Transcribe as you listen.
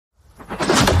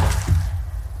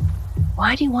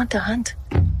Why do you want to hunt?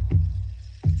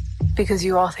 Because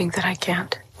you all think that I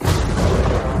can't.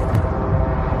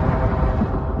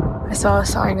 I saw a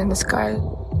sign in the sky.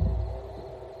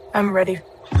 I'm ready.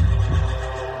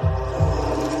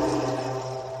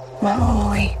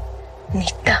 Maui.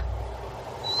 Nita.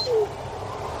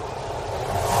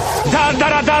 Da da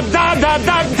da da da da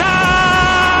da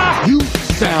da! You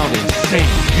sound insane.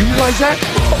 You realize that?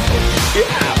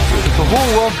 Yeah. The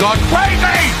whole world gone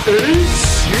crazy.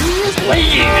 Seriously?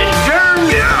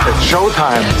 It's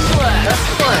showtime.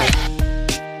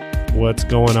 What's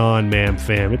going on, Mam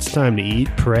Fam? It's time to eat,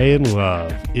 pray, and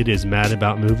love. It is Mad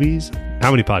About Movies.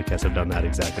 How many podcasts have done that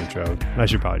exact intro? I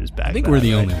should probably just bag I think that, we're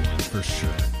the right? only one, for sure.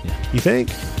 Yeah. You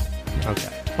think? Okay,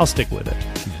 I'll stick with it.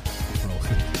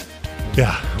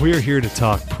 Yeah, we are here to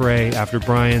talk Prey after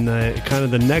Brian, kind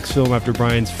of the next film after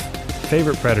Brian's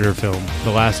favorite Predator film,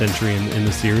 the last entry in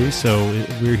the series. So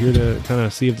we're here to kind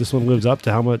of see if this one lives up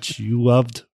to how much you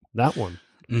loved that one.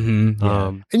 Mm-hmm,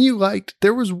 yeah. And you liked,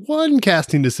 there was one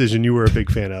casting decision you were a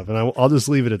big fan of, and I'll just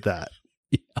leave it at that.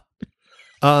 Yeah.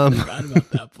 I forgot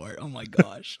about that part. Oh my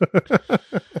gosh.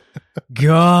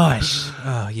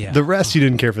 Oh yeah. The rest you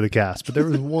didn't care for the cast, but there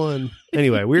was one.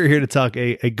 Anyway, we're here to talk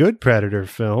a good Predator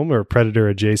film or Predator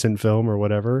adjacent film or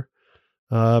whatever.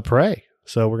 Prey.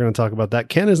 So we're going to talk about that.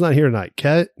 Ken is not here tonight.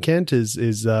 Kent is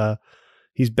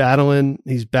he's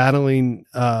battling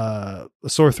a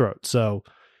sore throat. So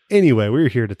anyway, we're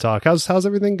here to talk. How's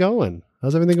everything going?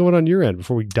 How's everything going on your end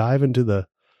before we dive into the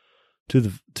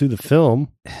film?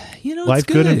 You know, Life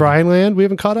it's good in Brian Land? We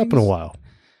haven't caught up in a while.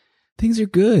 Things are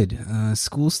good.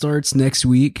 School starts next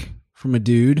week from a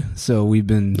dude, so we've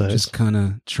been just kind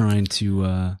of trying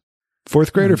to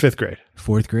fourth grade or fifth grade?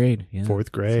 Fourth grade, yeah.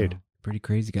 Fourth grade. So, pretty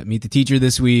crazy. Got to meet the teacher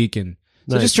this week, and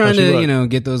so Nice. just trying How's she to look?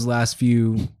 get those last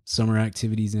few summer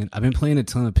activities in. I've been playing a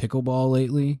ton of pickleball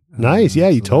lately. Nice. Yeah,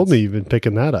 you so told me you've been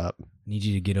picking that up. Need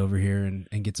you to get over here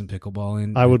and get some pickleball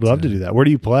in. I would love to do that. Where do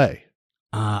you play?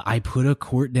 I put a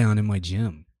court down in my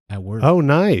gym at work. Oh,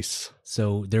 nice.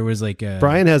 So there was like a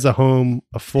Brian has a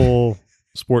full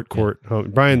sport court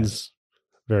home. Brian's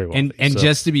very well. and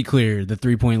just to be clear, the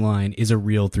 3-point line is a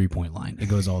real 3-point line. It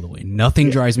goes all the way.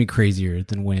 Nothing drives me crazier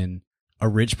than when a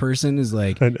rich person is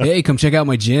like, "Hey, come check out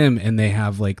my gym," and they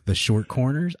have like the short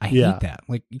corners. I hate that.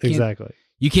 Like,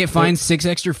 you can't find 6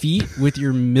 extra feet with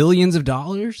your millions of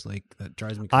dollars. Like, that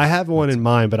drives me crazy. I have one in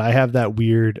mind, but I have that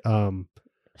weird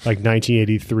like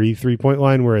 1983 3-point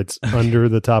line where it's under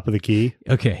the top of the key.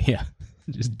 Okay, yeah.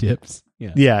 Just dips.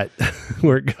 Yeah. Yeah,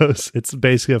 where it goes. It's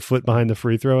basically a foot behind the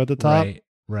free throw at the top.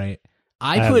 Right.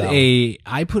 I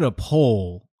put a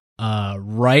pole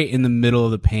right in the middle of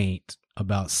the paint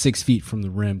about 6 feet from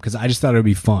the rim because I just thought it would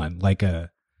be fun, like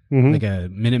a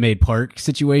Minute Maid Park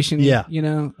situation. Yeah,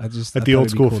 I just like the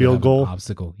old school field goal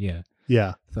obstacle. Yeah,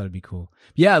 I thought it'd be cool.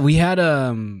 Yeah, we had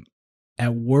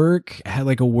at work, I had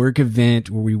like a work event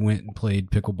where we went and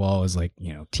played pickleball as like,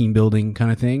 team building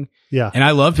kind of thing. Yeah. And I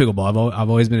love pickleball. I've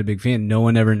always been a big fan. No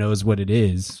one ever knows what it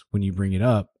is when you bring it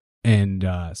up. And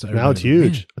so now it's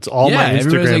huge. Man. It's all my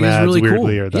everybody's Instagram like, ads really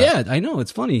weirdly cool. are that. Yeah, I know.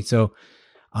 It's funny. So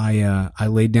I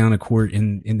laid down a court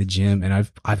in the gym and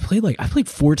I played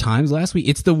 4 times last week.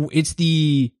 It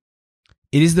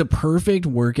is the perfect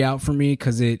workout for me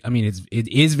because it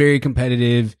is very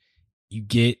competitive. You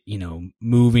get,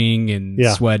 moving and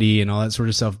sweaty and all that sort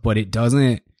of stuff, but it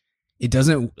doesn't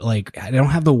like, I don't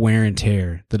have the wear and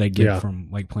tear that I get from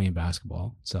like playing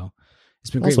basketball. So it's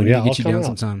been great. Awesome. We're Yeah, gonna get you I'll down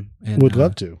come out. sometime. And, Would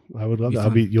love to. I would love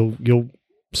that. You'll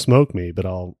smoke me, but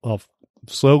I'll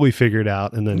slowly figure it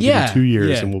out and then give it 2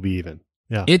 years and we'll be even.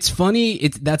 Yeah. It's funny.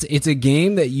 It's a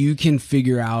game that you can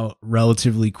figure out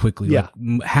relatively quickly. Yeah.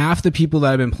 Like, half the people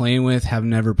that I've been playing with have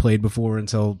never played before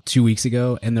until 2 weeks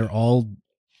ago, and they're all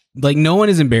like, no one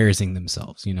is embarrassing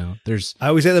themselves. I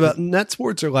always say that about net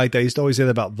sports are like that. I used to always say that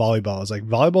about volleyball. It's like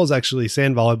volleyball is actually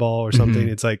sand volleyball or something.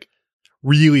 It's like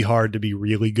really hard to be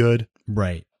really good.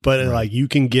 Right. But like you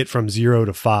can get from 0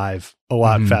 to 5 a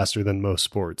lot faster than most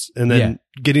sports. And then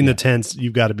getting the 10s,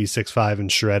 you've got to be 6'5"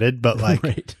 and shredded. But like,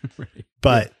 right.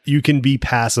 But you can be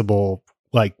passable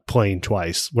like playing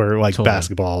twice, where like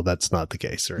basketball, that's not the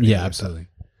case. Or anything like absolutely.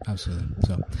 Absolutely.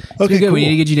 So okay, good. Cool. We need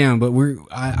to get you down, but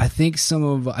I think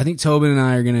Tobin and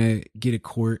I are gonna get a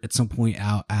court at some point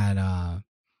out at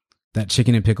that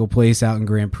chicken and pickle place out in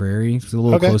Grand Prairie. It's a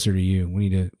little closer to you.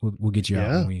 We'll get you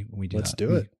out when we do Let's that.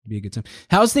 do it. Be a good time.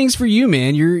 How's things for you,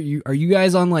 man? Are you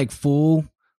guys on like full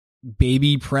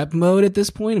baby prep mode at this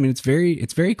point? I mean, it's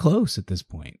very close at this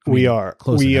point. We are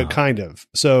close enough. Kind of.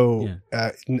 So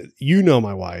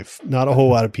my wife. Not a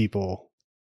whole lot of people.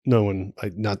 No one,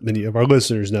 like not many of our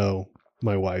listeners know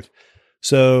my wife.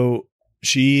 So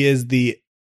she is the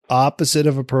opposite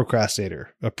of a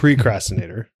procrastinator, a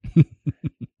precrastinator,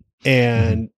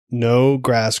 and no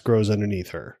grass grows underneath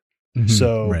her.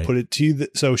 So put it to you.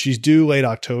 So she's due late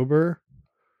October.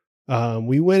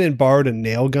 We went and borrowed a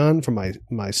nail gun from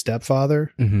my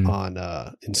stepfather on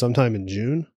in sometime in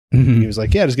June. He was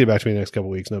like, "Yeah, just get it back to me in the next couple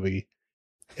of weeks, no biggie."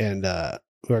 And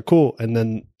we were cool. And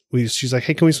then she's like,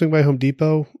 "Hey, can we swing by Home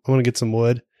Depot? I want to get some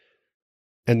wood."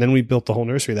 And then we built the whole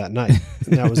nursery that night.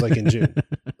 And that was like in June.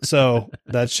 So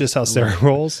that's just how Sarah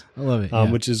rolls. I love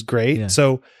it. Which is great. Yeah.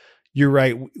 So you're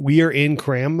right. We are in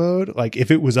cram mode. Like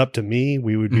if it was up to me,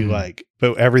 we would be like,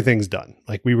 but everything's done.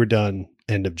 Like we were done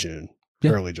end of June,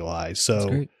 early July.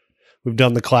 So we've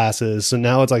done the classes. So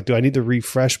now it's like, do I need to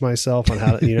refresh myself on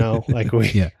how to, like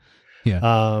we,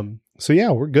 so yeah,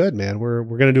 we're good, man. We're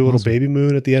going to do a little baby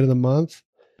moon at the end of the month.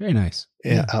 Very nice.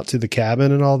 Out to the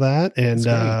cabin and all that.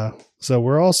 And, so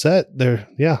we're all set there.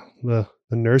 Yeah. The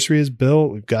nursery is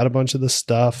built. We've got a bunch of the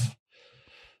stuff,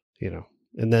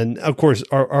 and then of course,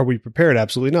 are we prepared?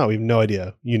 Absolutely not. We have no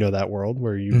idea. That world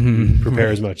where you prepare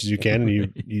as much as you can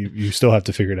and you still have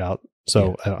to figure it out.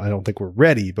 So I don't think we're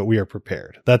ready, but we are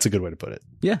prepared. That's a good way to put it.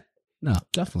 Yeah, no,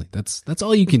 definitely. That's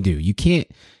all you can do. You can't,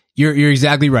 you're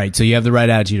exactly right. So you have the right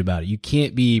attitude about it. You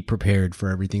can't be prepared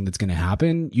for everything that's going to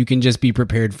happen. You can just be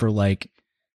prepared for like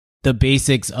the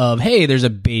basics of, hey, there's a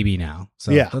baby now.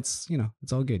 So that's,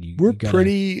 it's all good. We're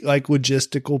pretty like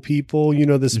logistical people.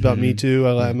 This about me too.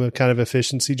 I'm a kind of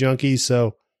efficiency junkie.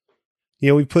 So,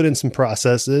 we put in some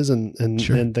processes and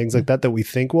things like that we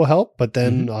think will help, but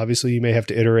then obviously you may have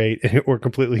to iterate or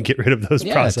completely get rid of those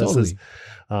processes.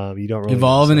 Totally. You don't really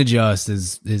evolve and adjust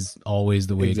is always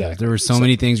the way it goes. There were so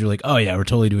many things where like, oh yeah, we're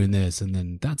totally doing this. And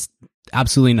then that's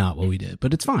absolutely not what we did,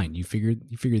 but it's fine. You figure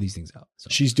these things out. So.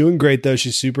 She's doing great though.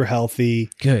 She's super healthy.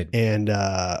 Good. And,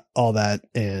 all that.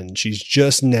 And she's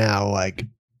just now like,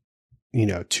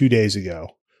 2 days ago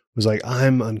was like,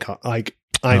 I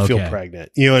feel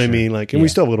pregnant. You know what I mean? Like, and we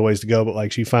still have a little ways to go, but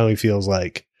like, she finally feels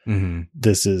like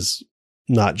this is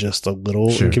not just a little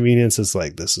inconvenience. It's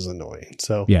like, this is annoying.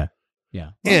 So yeah.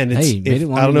 And it's, I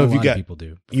don't know if people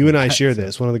do. You and I share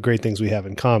this. One of the great things we have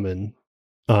in common,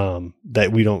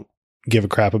 that we don't give a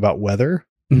crap about weather.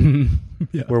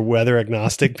 We're weather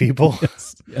agnostic people.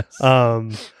 Yes.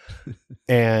 But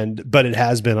it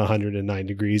has been 109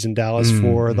 degrees in Dallas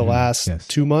for the last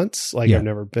 2 months. Like I've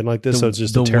never been like this. So it's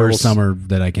just the a terrible worst summer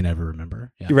that I can ever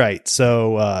remember. Yeah. Right.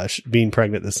 So, being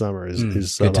pregnant this summer is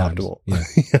suboptimal.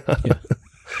 Yeah.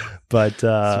 But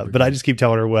I just keep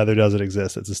telling her weather doesn't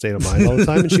exist. It's a state of mind all the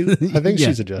time. And I think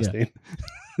she's adjusting.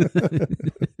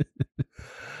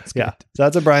 So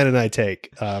that's a Brian and I take,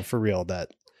 for real.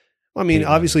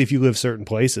 Obviously if you live certain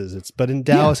places, but in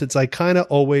Dallas, it's like kind of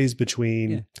always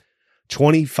between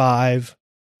 25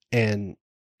 and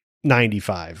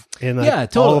 95. And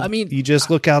totally. you just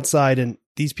look outside and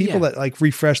these people that like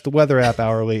refresh the weather app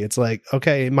hourly, it's like,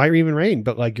 okay, it might even rain,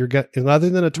 but like other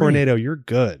than a tornado, you're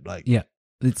good. Like,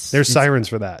 there's sirens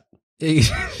for that.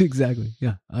 Exactly.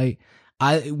 Yeah.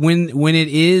 When it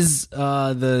is,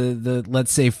 the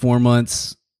let's say 4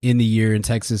 months in the year in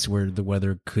Texas where the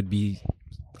weather could be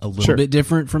a little bit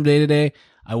different from day to day,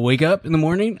 I wake up in the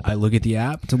morning, I look at the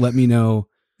app to let me know.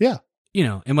 Yeah.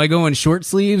 Am I going short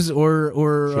sleeves or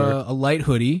a light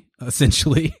hoodie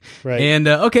essentially? Right. And,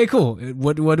 okay, cool.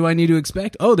 What do I need to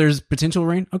expect? Oh, there's potential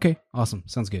rain. Okay. Awesome.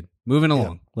 Sounds good. Moving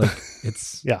along. Like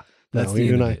it's, that's the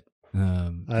end of it.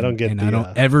 I don't get I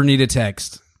don't ever need a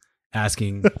text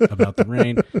asking about the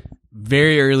rain.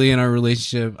 Very early in our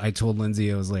relationship, I told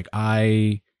Lindsay, I was like,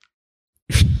 I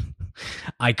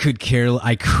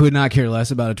could not care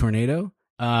less about a tornado.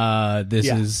 This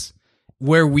is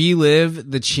where we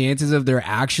live. The chances of there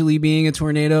actually being a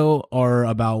tornado are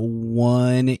about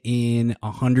 1 in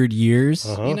 100 years,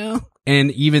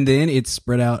 and even then it's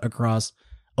spread out across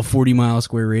a 40-mile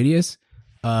square radius.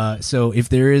 So if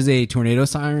there is a tornado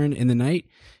siren in the night,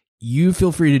 you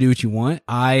feel free to do what you want.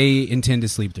 I intend to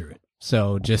sleep through it.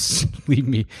 So just leave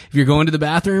me. If you're going to the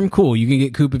bathroom, cool. You can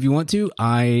get Coop if you want to.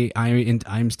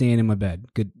 I'm staying in my bed.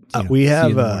 Good. We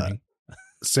have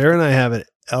Sarah and I have an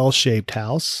L-shaped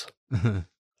house.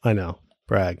 I know,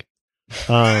 brag.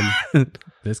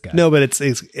 This guy. No, but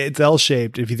it's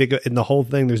L-shaped. If you think in the whole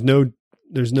thing, there's no.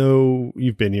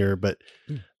 You've been here, but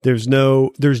there's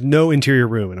no interior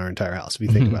room in our entire house. If you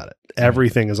think about it,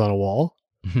 everything is on a wall.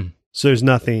 So there's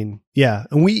nothing. Yeah,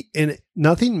 and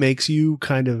nothing makes you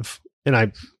kind of. And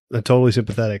I'm totally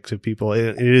sympathetic to people.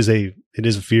 It is a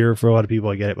fear for a lot of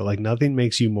people. I get it, but like nothing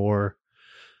makes you more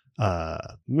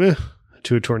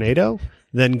to a tornado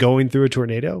than going through a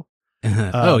tornado.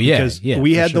 Because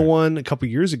we for had the sure. one a couple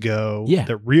years ago Yeah.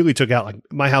 that really took out, like,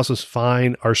 my house was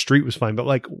fine, our street was fine, but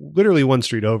like literally one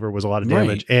street over was a lot of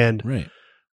damage. And Right.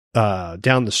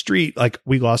 down the street, like,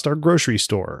 we lost our grocery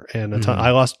store and Mhm.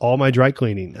 I lost all my dry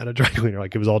cleaning at a dry cleaner.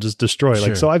 Like, it was all just destroyed. Sure.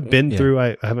 Like, so I've been Yeah. through,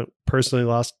 I haven't personally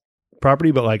lost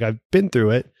property, but like I've been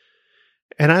through it.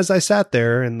 And as I sat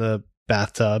there in the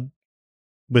bathtub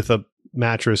with a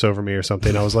mattress over me or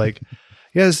something, I was like,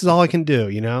 yeah, this is all I can do,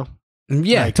 you know?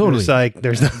 Yeah, Like, totally. It's like,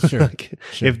 there's no, Sure. like,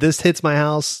 Sure. if this hits my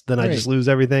house, then I just Right. lose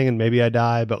everything and maybe I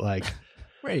die. But like,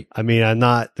 Right. I mean,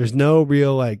 there's no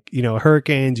real, like, you know,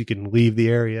 hurricanes, you can leave the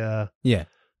area. Yeah.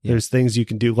 Yeah. There's things you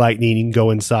can do, lightning, you can go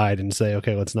inside and say,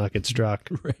 okay, let's not get struck.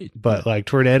 Right. But like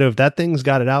tornado, if that thing's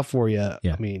got it out for you,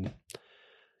 Yeah. I mean,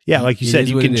 yeah, like you It said, is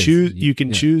you what can it is. choose. You can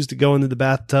Yeah. choose to go into the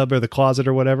bathtub or the closet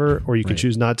or whatever, or you can Right.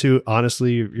 choose not to.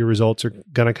 Honestly, your results are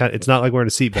gonna kind of. It's not like wearing a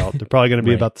seatbelt. They're probably gonna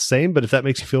be Right. about the same. But if that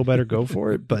makes you feel better, go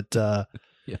for it. But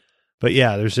Yeah. but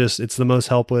yeah, it's the most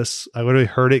helpless. I literally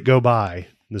heard it go by.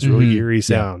 This really Mhm. eerie Yeah.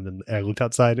 sound, and I looked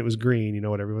outside and it was green. You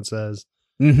know what everyone says.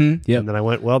 Mm-hmm. Yep. And then I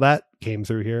went, well, that came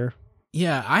through here.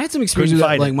 Yeah, I had some experience Couldn't with that.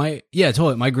 fight Like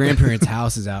totally. My grandparents'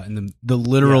 house is out in the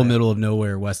literal Yeah. middle of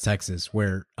nowhere, West Texas,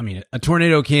 where I mean, a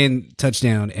tornado can touch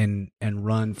down and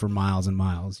run for miles and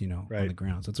miles, you know, on Right. the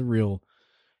ground. So it's a real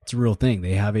thing.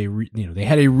 They have they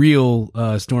had a real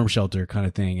storm shelter kind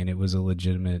of thing, and it was a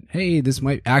legitimate. Hey, this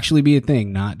might actually be a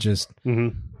thing, not just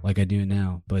Mm-hmm. like I do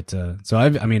now. But so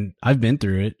I've been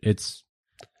through it.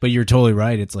 But you're totally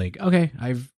right. It's like, okay,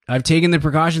 I've taken the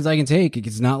precautions I can take.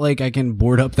 It's not like I can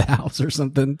board up the house or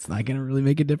something. It's not going to really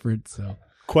make a difference. So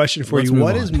Question for Let's you. move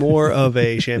What on. is more of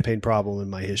a champagne problem in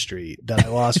my history? That I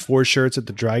lost 4 shirts at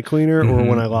the dry cleaner or Mhm,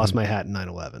 when I lost my hat in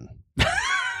 9/11?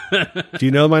 Do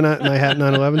you know my hat in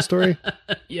 9/11 story?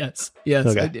 yes,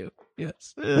 Okay. I do.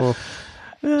 Yes. Well,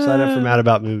 sign up for Mad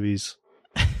About Movies.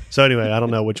 So anyway, I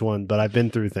don't know which one, but I've been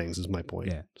through things is my point.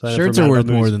 Yeah. Sign up for Shirts Mad are About worth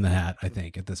more Movies. than the hat, I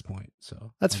think, at this point.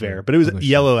 So That's I'll fair, go- but it was I'll go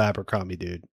yellow Abercrombie,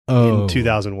 dude, Oh. in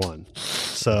 2001.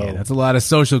 So Yeah, that's a lot of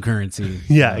social currency.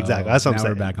 yeah, So exactly. That's what I'm now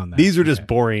saying. We're back on that. These were just Okay.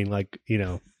 boring, like, you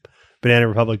know, Banana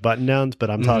Republic button downs, but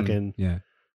I'm Mhm. talking Yeah.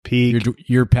 peak.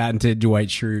 Your patented Dwight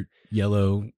Schrute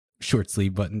yellow short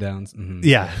sleeve button downs. Mhm.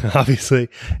 Yeah, obviously.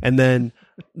 And then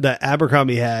the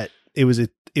Abercrombie hat, it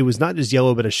was not just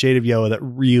yellow, but a shade of yellow that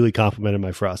really complemented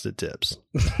my frosted tips.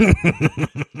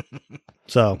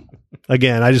 So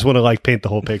again, I just want to like paint the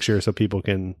whole picture so people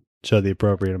can show the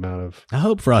appropriate amount of. I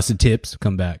hope frosted tips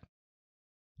come back.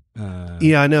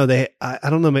 Yeah, I know I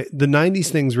don't know. The 90s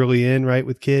thing's really in, right?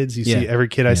 With kids, you see Yeah. every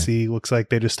kid I Yeah. see looks like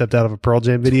they just stepped out of a Pearl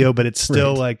Jam video, but it's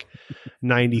still Right. like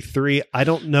 93. I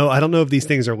don't know if these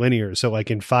things are linear. So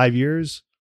like in 5 years,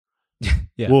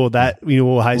 Yeah. will high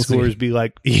We'll see. schoolers be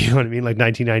like, you know what I mean? Like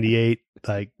 1998,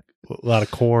 like a lot of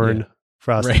corn, Yeah.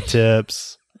 frosted Right.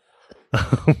 tips,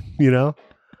 you know?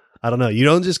 I don't know. You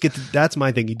don't just get to, that's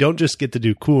my thing. You don't just get to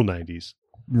do cool 90s.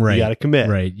 Right. You got to commit.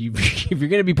 Right. If you're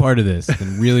going to be part of this,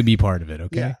 then really be part of it.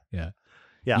 Okay. Yeah.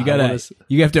 Yeah.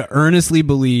 You have to earnestly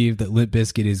believe that Limp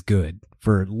Bizkit is good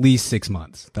for at least 6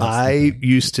 months. That's the I thing.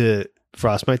 used to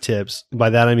frost my tips. By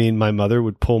that, I mean, my mother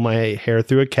would pull my hair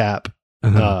through a cap,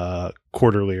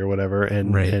 quarterly or whatever,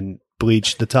 and Right. and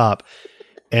bleach the top,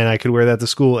 and I could wear that to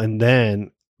school. And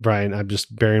then, Brian, I'm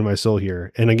just burying my soul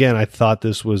here. And again, I thought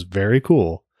this was very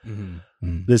cool. Mhm.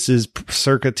 Mhm. This is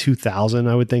circa 2000,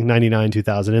 I would think 99,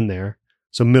 2000 in there.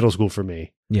 So middle school for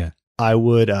me. Yeah. I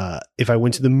would, if I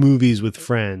went to the movies with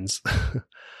friends,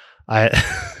 I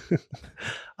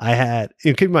had,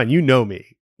 keep in mind, you know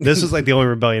me. This is like the only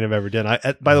rebellion I've ever done.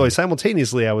 By the way,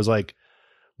 simultaneously, I was like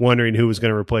wondering who was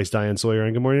going to replace Diane Sawyer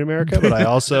in Good Morning America, but I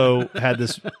also had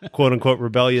this quote unquote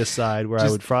rebellious side where I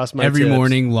Just would frost my Every tips.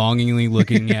 morning, longingly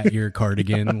looking at your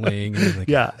cardigan laying. And like,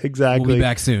 Yeah, exactly. We'll be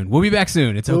back soon. We'll be back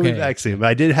soon. It's We'll okay. be back soon. But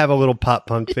I did have a little pop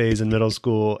punk phase in middle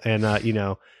school, and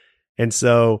and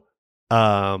so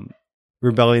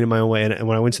rebelling in my own way. And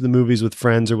when I went to the movies with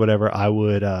friends or whatever, I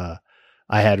would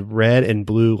I had red and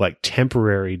blue like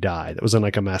temporary dye that was in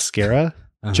like a mascara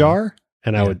Uh-huh. jar,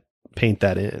 and I Yeah. would paint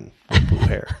that in with blue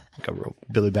hair, like a real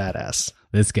Billy Badass.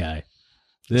 This guy.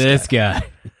 This guy.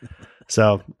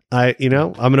 So I'm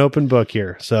an open book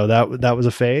here. So that was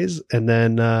a phase, and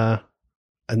then I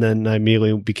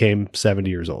immediately became 70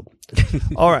 years old.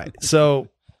 All right, so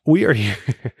we are here.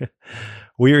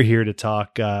 We are here to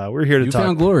talk. We're here to You talk.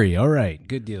 found glory. All right.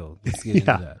 Good deal. Let's get Yeah.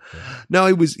 into that. No,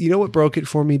 it was. You know what broke it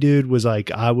for me, dude? Was like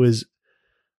I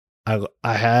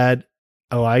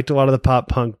liked a lot of the pop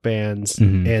punk bands,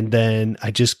 Mhm. and then I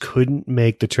just couldn't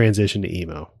make the transition to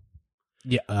emo.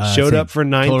 Yeah, Showed same. up for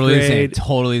ninth totally grade.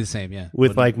 Totally the same. Yeah,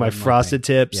 With like my frosted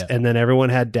tips, Yeah. and then everyone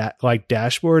had like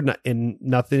dashboard and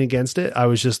nothing against it. I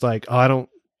was just like, I'm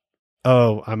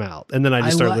out. And then I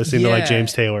just started listening to like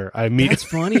James Taylor. That's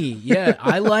funny. Yeah,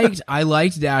 I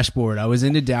liked Dashboard. I was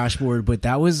into Dashboard, but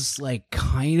that was like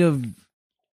kind of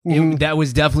that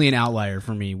was definitely an outlier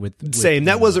for me. With same.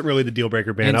 That wasn't really the deal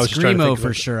breaker band. And I was just trying to Screamo think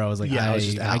for sure. I was like, I was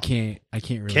just I out. can't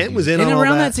really. Kent do was it. in and on all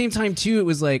around that. that same time too. It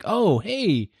was like, oh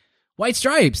hey, White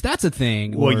Stripes, that's a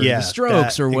thing. Well, or yeah, the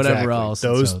Strokes or whatever exactly. else.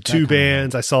 Those And so that two kinda-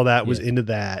 bands I saw that was Yeah. into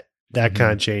that. That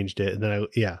kind of changed it. And then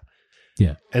Yeah.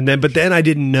 And then I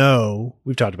didn't know,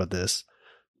 we've talked about this,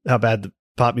 how bad the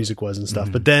pop music was and stuff.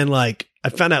 Mhm. But then like I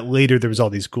found out later there was all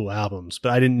these cool albums,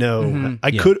 but I didn't know. Mhm.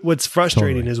 Yeah. What's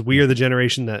frustrating Totally. is we are the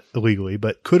generation that illegally,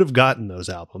 but could have gotten those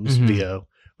albums Mhm. via,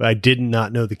 but I did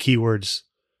not know the keywords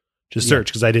to search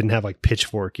because I didn't have like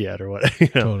Pitchfork yet or what.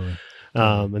 Totally.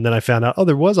 And then I found out,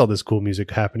 there was all this cool music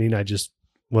happening. I just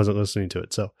wasn't listening to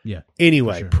it. So Yeah.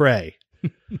 anyway, for sure. Pray.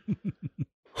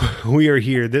 We are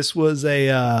here. This was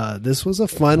a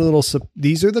fun little.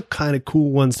 These are the kind of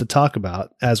cool ones to talk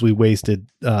about. As we wasted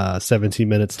 17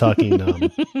 minutes talking.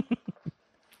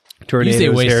 Tornadoes, You say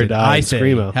wasted. Hair Dye, I and say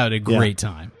Screamo. had a great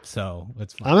time. So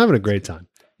that's fine. I'm having a great time.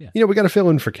 Yeah. We got to fill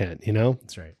in for Kent.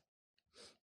 That's right.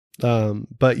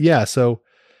 But yeah. So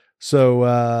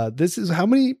this is how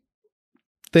many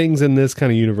things in this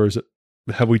kind of universe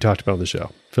have we talked about on the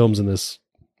show? Films in this.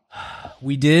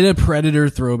 We did a Predator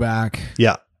throwback.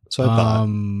 Yeah. So I thought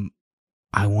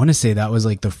I want to say that was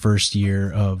like the first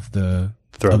year of the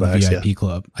throwbacks. VIP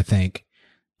club, I think.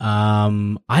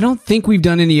 I don't think we've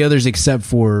done any others except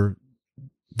for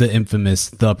the infamous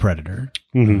The Predator,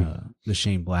 the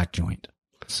Shane Black joint.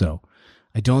 So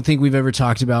I don't think we've ever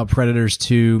talked about Predators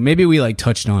 2. Maybe we like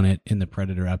touched on it in the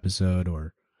Predator episode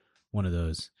or one of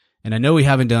those. And I know we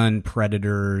haven't done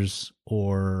Predators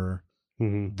or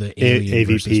the Alien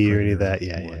versus AVP or any of Predator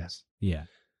that. ones. Yeah.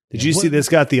 Did you see this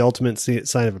got the ultimate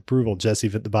sign of approval? Jesse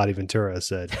the Body Ventura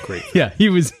said, great. Yeah,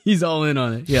 he's all in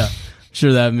on it. Yeah.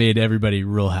 Sure that made everybody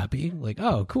real happy. Like,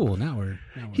 oh, cool. Now we're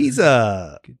He's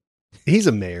a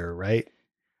mayor, right?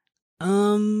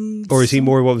 Or is he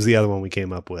more, what was the other one we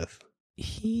came up with?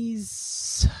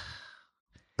 He's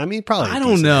I mean, probably. I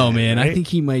don't know, man. Right? I think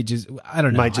he might just I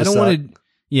don't know. Might just I don't want to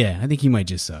Yeah, I think he might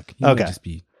just suck. He Okay. might just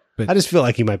be but I just feel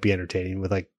like he might be entertaining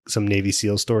with like some Navy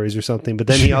SEAL stories or something. But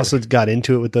then he also got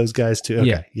into it with those guys too.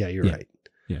 Okay. Yeah, you're right.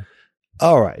 Yeah.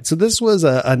 All right. So this was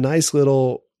a nice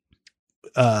little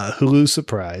Hulu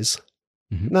surprise.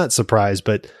 Mhm. Not surprise,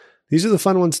 but these are the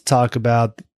fun ones to talk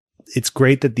about. It's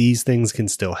great that these things can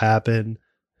still happen.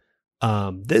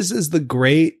 This is the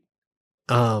great.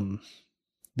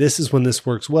 This is when this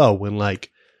works well, when like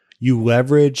you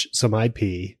leverage some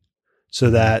IP so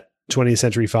that 20th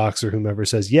Century Fox or whomever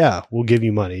says, yeah, we'll give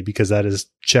you money because that is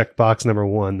checkbox number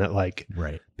one that like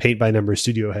right. paint by number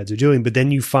studio heads are doing. But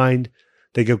then you find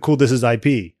they go, cool, this is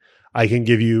IP. I can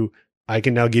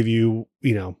now give you,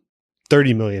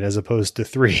 30 million as opposed to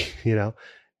 3,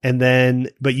 and then,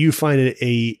 but you find it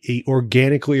a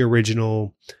organically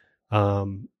original,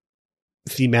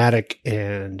 thematic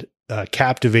and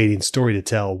captivating story to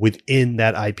tell within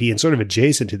that IP and sort of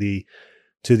adjacent to the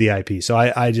IP. So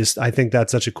I think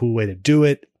that's such a cool way to do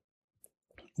it.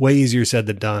 Way easier said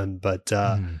than done, but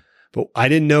I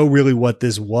didn't know really what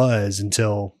this was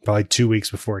until probably 2 weeks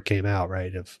before it came out,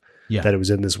 right? That it was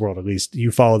in this world. At least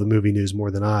you follow the movie news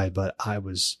more than I, but I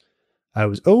was,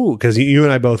 because you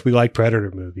and I both, we like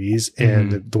Predator movies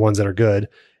and the ones that are good.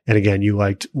 And again, you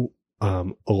liked a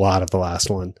lot of the last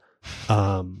one.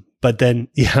 But then,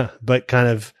 but kind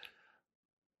of,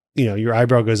 your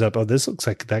eyebrow goes up. Oh, this looks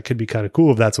like that could be kind of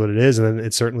cool if that's what it is. And then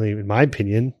it certainly, in my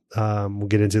opinion, we'll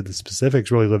get into the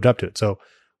specifics, really lived up to it. So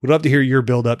we'd love to hear your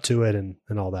build up to it and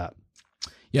all that.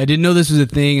 Yeah, I didn't know this was a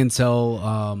thing until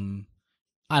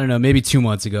I don't know, maybe 2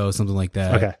 months ago, something like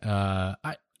that. Okay.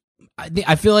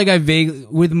 I feel like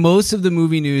with most of the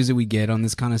movie news that we get on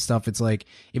this kind of stuff, it's like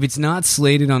if it's not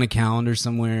slated on a calendar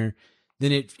somewhere,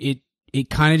 then it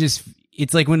kind of just,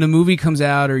 it's like when the movie comes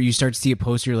out or you start to see a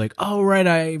poster, you're like, oh right,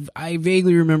 I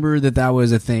vaguely remember that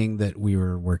was a thing that we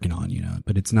were working on,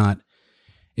 but it's not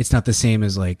the same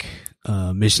as like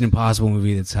Mission Impossible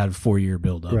movie that's had a 4-year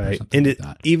build up, right? Or something And like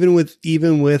that. even with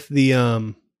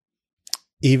the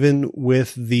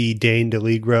Dane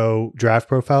DeLigro draft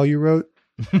profile you wrote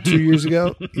 2 years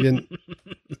ago, you didn't.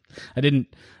 I didn't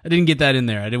get that in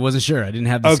there. I wasn't sure. I didn't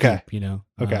have the Okay. scoop,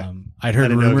 Okay. I'd heard I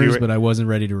didn't know if you rumors, were- but I wasn't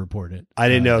ready to report it. I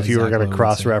didn't know if you were Zach going Lowe to would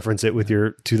cross-reference it with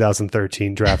your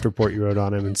 2013 draft report you wrote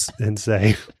on him and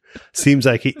say, seems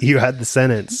like you had the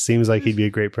sentence, seems like he'd be a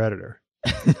great Predator.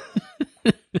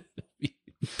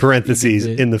 parentheses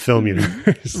in the film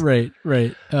universe. Right.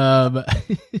 Well,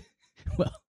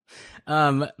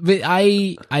 but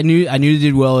I knew it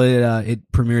did well.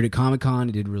 It premiered at Comic-Con.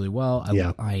 It did really well.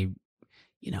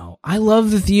 I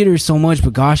love the theater so much,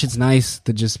 but gosh, it's nice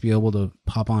to just be able to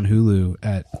pop on Hulu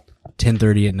at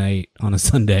 10:30 at night on a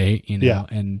Sunday,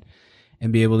 and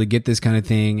be able to get this kind of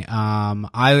thing.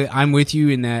 I'm with you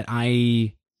in that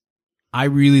I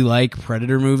really like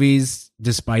Predator movies,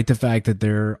 despite the fact that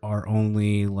there are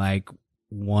only like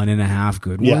 1.5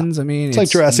 good ones. I mean, it's like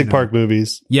Jurassic Park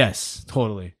movies. Yes,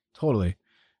 totally.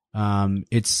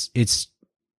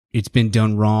 It's been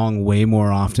done wrong way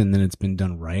more often than it's been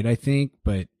done right, I think.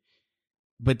 But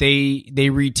they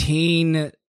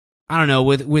retain, I don't know,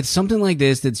 with something like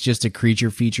this that's just a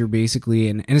creature feature basically,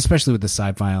 and especially with the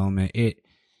sci-fi element,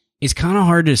 it's kind of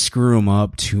hard to screw them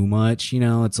up too much.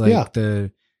 It's like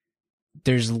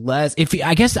there's less.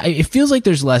 I guess it feels like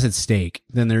there's less at stake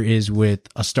than there is with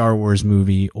a Star Wars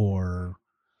movie or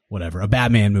whatever, a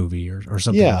Batman movie or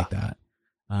something like that.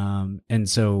 And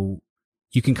so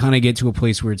you can kind of get to a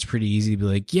place where it's pretty easy to be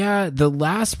like, yeah, the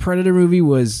last Predator movie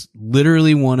was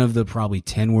literally one of the probably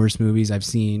 10 worst movies I've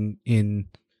seen in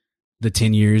the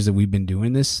 10 years that we've been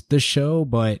doing this show.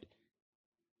 But,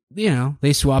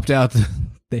 they swapped out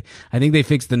I think they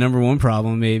fixed the number one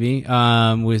problem maybe,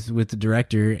 with the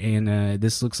director. And,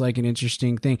 this looks like an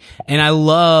interesting thing. And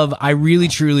I really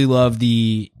truly love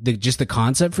the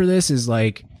concept for this is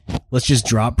like, let's just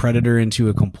drop Predator into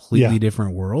a completely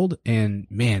different world. And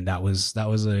man, that was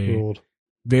a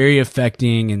very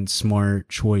affecting and smart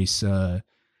choice to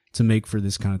make for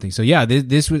this kind of thing. So yeah,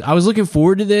 I was looking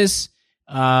forward to this,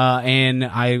 and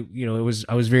I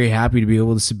was very happy to be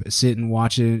able to sit and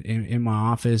watch it in my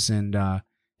office, and I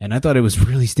thought it was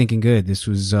really stinking good. This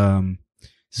is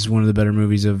one of the better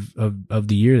movies of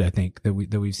the year, I think, that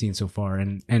we've seen so far,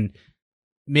 and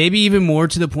maybe even more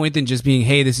to the point than just being,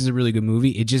 hey, this is a really good movie.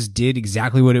 It just did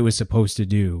exactly what it was supposed to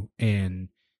do and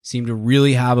seemed to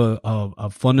really have a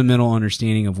fundamental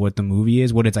understanding of what the movie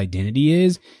is, what its identity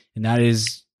is. And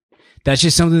that's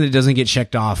just something that doesn't get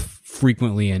checked off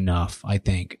frequently enough, I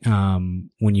think,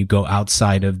 when you go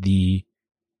outside of the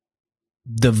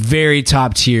very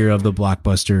top tier of the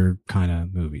blockbuster kind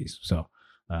of movies. So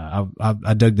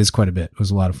I dug this quite a bit. It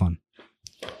was a lot of fun.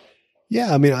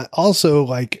 Yeah. I mean, I also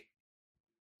like,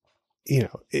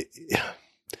 it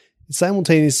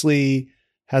simultaneously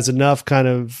has enough kind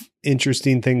of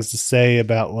interesting things to say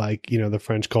about like, the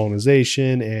French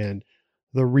colonization and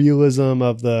the realism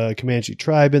of the Comanche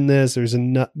tribe in this. There's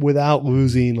without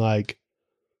losing like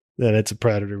that it's a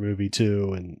Predator movie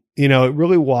too. And, it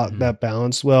really walked that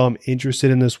balance well. I'm interested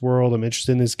in this world. I'm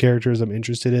interested in his characters. I'm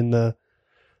interested in the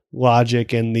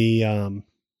logic and the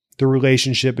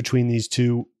relationship between these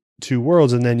two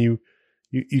worlds. And then you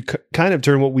kind of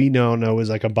turn what we know as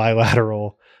like a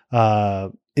bilateral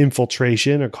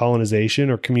infiltration or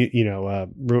colonization or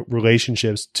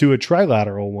relationships to a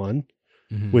trilateral one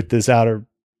with this out of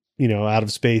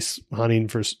space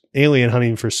alien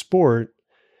hunting for sport.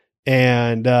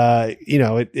 And,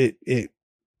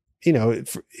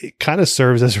 it kind of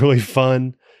serves as really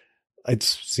fun. It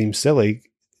seems silly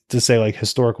to say like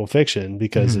historical fiction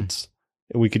because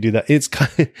we could do that.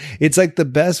 It's like the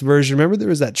best version. Remember there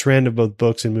was that trend of both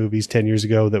books and movies 10 years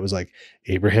ago that was like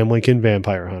Abraham Lincoln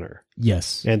Vampire Hunter.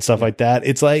 Yes. And stuff like that.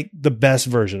 It's like the best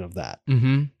version of that.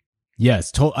 Mm-hmm.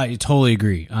 Yes. I totally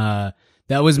agree. That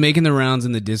was making the rounds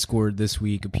in the Discord this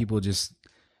week of people just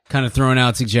kind of throwing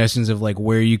out suggestions of like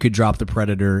where you could drop the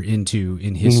Predator into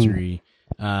in history.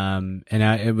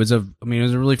 It was a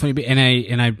really funny bit.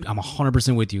 And I'm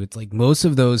 100% with you. It's like most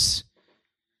of those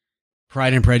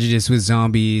Pride and Prejudice with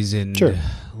zombies and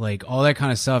like all that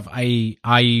kind of stuff.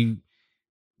 To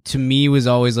me was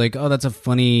always like, oh, that's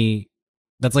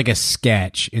like a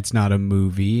sketch. It's not a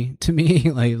movie to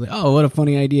me. like, oh, what a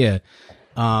funny idea.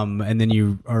 And then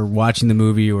you are watching the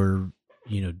movie or,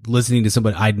 listening to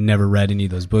somebody. I'd never read any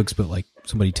of those books, but like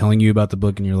somebody telling you about the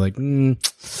book and you're like, I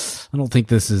don't think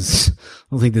this is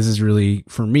really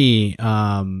for me.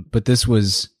 But this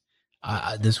was,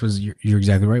 you're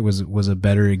exactly right. Was a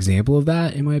better example of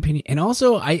that in my opinion. And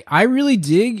also I really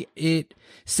dig it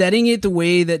setting it the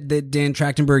way that Dan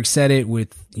Trachtenberg said it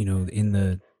with, in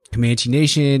the Comanche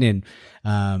Nation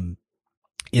and,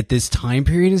 at this time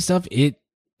period and stuff, it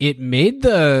made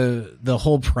the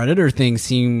whole Predator thing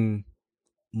seem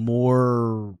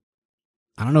more,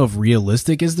 I don't know if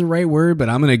realistic is the right word, but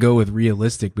I'm going to go with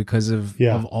realistic because of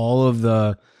all of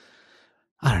the,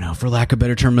 I don't know, for lack of a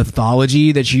better term,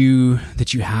 mythology that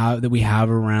we have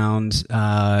around,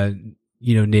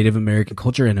 Native American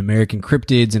culture and American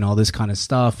cryptids and all this kind of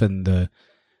stuff. And the,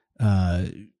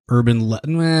 urban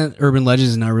legends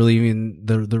is not really even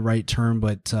the right term,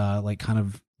 but like kind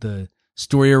of the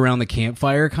story around the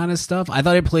campfire kind of stuff. I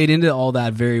thought it played into all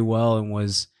that very well, and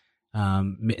was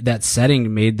that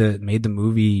setting made the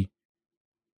movie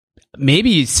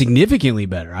maybe significantly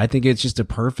better. I think it's just a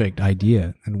perfect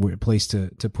idea and place to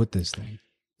put this thing.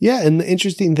 Yeah, and the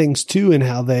interesting things too, in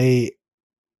how they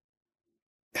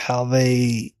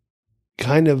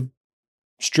kind of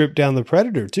strip down the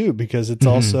Predator too, because it's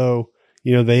also,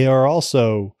 they are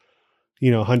also,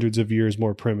 hundreds of years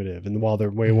more primitive, and while they're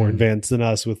way more advanced than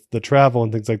us with the travel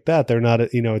and things like that, they're not.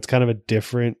 It's kind of a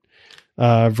different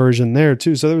version there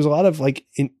too. So there was a lot of like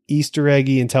Easter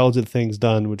eggy, intelligent things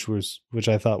done, which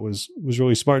I thought was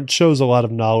really smart. It shows a lot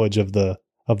of knowledge of the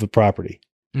property.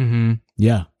 Mm-hmm.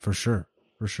 Yeah, for sure.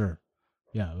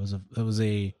 Yeah, it was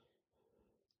a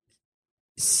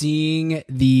seeing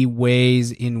the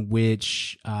ways in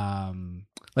which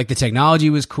like the technology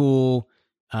was cool.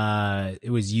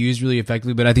 It was used really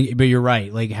effectively, but you're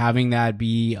right. Like having that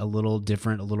be a little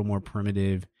different, a little more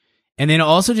primitive. And then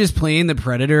also just playing the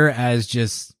Predator as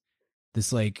just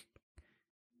this like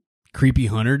creepy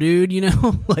hunter dude,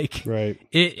 like right.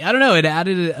 I don't know. It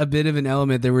added a bit of an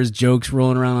element. There was jokes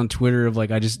rolling around on Twitter of like,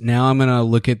 now I'm going to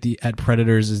look at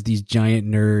Predators as these giant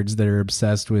nerds that are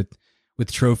obsessed with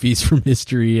trophies from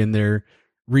history, and they're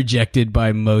rejected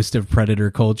by most of Predator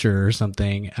culture or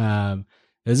something. It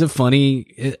was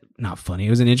it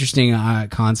was an interesting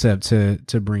concept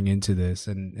to bring into this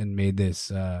and made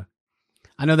this,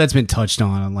 I know that's been touched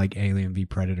on like Alien v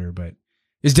Predator, but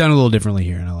it's done a little differently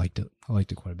here, and I liked it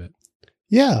quite a bit.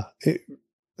 Yeah,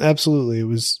 absolutely.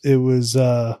 It was,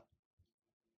 there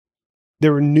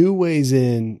were new ways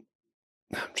in,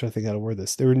 I'm trying to think how to word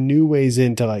this. There were new ways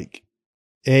in to like,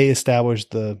 establish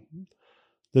the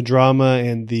drama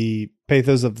and the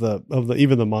pathos of the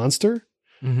even the monster.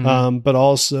 Mm-hmm. But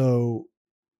also,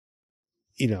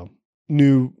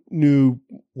 new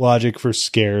logic for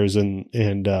scares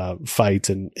and fights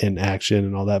and action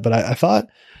and all that. But I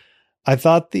thought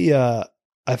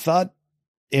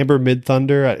Amber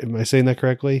Midthunder, am I saying that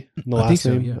correctly? The last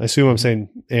name? Yeah. I assume I'm saying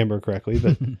Amber correctly,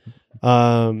 but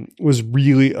was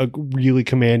really a really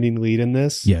commanding lead in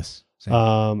this. Yes. Same.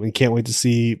 And can't wait to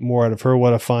see more out of her.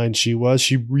 What a find she was.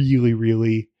 She really,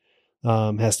 really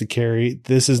has to carry.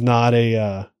 This is not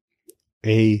and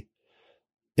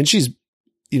she's,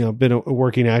 been a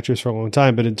working actress for a long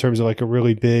time, but in terms of like a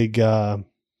really big debut,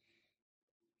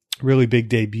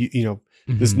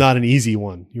 mm-hmm. This is not an easy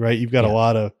one, right? You've got a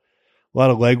lot of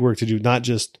legwork to do, not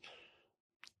just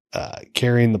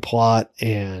carrying the plot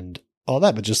and all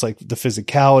that, but just like the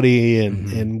physicality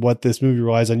and what this movie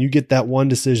relies on. You get that one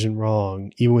decision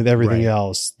wrong, even with everything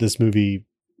else, this movie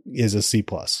is a C+.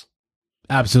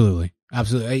 Absolutely.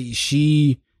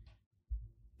 She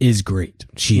is great.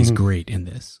 She's great in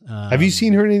this. Have you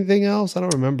seen her in anything else? I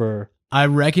don't remember. I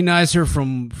recognize her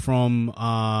from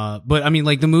but I mean,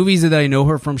 like the movies that I know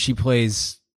her from, she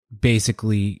plays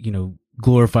basically,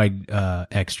 glorified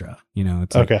extra.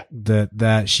 It's like okay.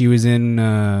 That she was in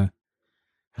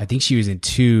I think she was in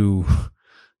 2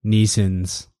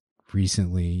 Neesons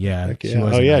recently. Yeah.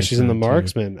 She's in The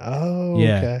Marksman. Too. Oh,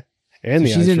 yeah. Okay. And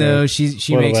she's in those.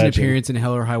 She makes an appearance in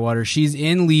Hell or High Water. She's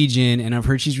in Legion, and I've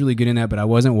heard she's really good in that. But I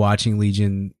wasn't watching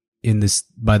Legion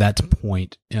by that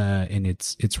point in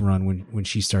its run when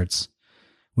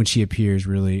she appears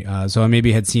really. So I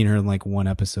maybe had seen her in like one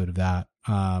episode of that.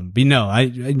 But no, I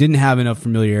didn't have enough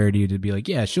familiarity to be like,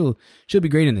 yeah, she'll be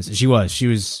great in this. And she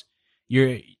was.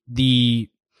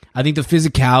 I think the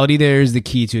physicality there is the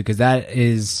key to it, because it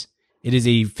is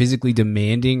a physically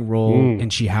demanding role,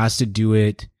 and she has to do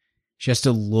it. She has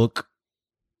to look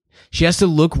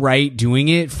right doing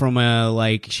it from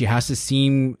she has to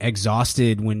seem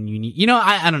exhausted when you need,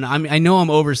 I don't know. I know I'm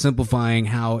oversimplifying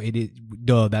how it is.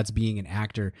 That's being an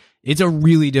actor. It's a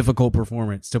really difficult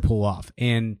performance to pull off.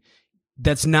 And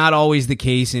that's not always the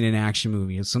case in an action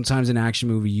movie. Sometimes in an action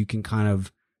movie, you can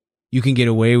get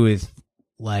away with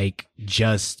like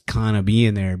just kind of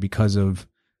being there because of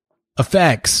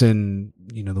effects and,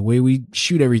 the way we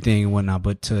shoot everything and whatnot.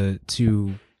 But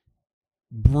to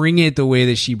bring it the way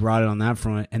that she brought it on that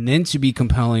front, and then to be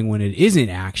compelling when it isn't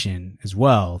action as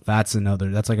well, that's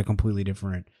like a completely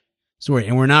different story.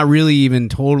 And we're not really even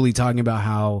totally talking about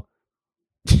how,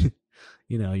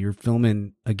 you're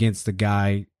filming against the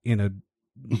guy in a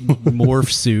morph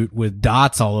suit with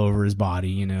dots all over his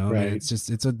body, right?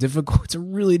 It's a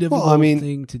really difficult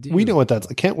thing to do. We know what that's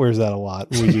like. Kent wears that a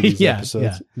lot when we do these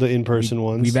episodes, the in-person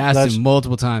ones. We've asked him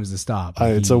multiple times to stop.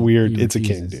 It's a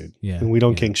king, dude. Yeah. And we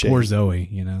don't king shame. Poor Zoe,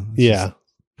 Yeah.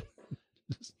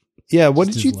 What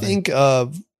did you think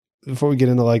of before we get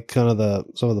into like kind of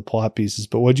some of the plot pieces,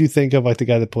 but what do you think of like the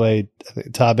guy that played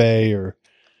Tabe or,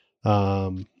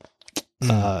 and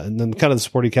then kind of the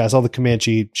supporting cast, all the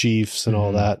Comanche chiefs and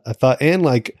all that. I thought, and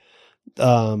like,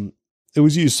 it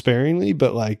was used sparingly,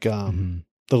 but like, the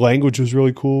language was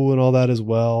really cool and all that as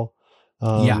well.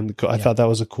 I thought that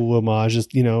was a cool homage.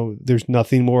 Just, you know, there's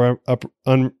nothing more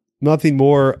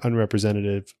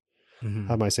unrepresentative.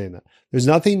 How am I saying that? There's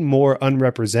nothing more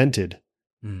unrepresented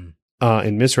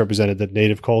and misrepresented than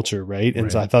Native culture, right?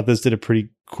 And so I thought this did a pretty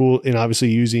cool, and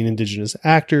obviously using indigenous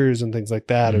actors and things like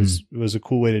that. It was a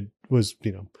cool way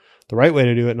the right way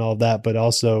to do it and all of that, but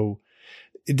also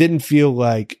it didn't feel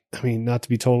like, I mean, not to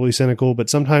be totally cynical, but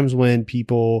sometimes when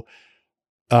people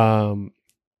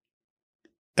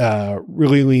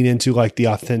really lean into like the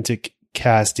authentic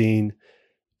casting,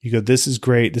 you go, this is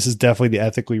great. This is definitely the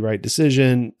ethically right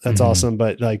decision. That's awesome.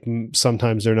 But like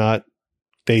sometimes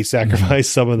they sacrifice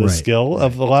some of the skill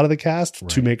of a lot of the cast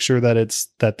to make sure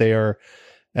that they are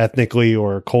ethnically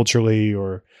or culturally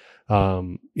or,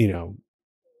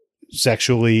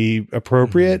 sexually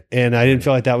appropriate. And I didn't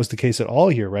feel like that was the case at all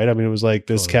here. Right. I mean, it was like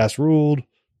this cast ruled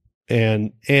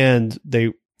and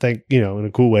they think, in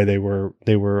a cool way, they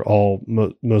were all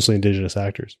mostly indigenous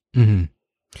actors.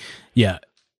 Yeah.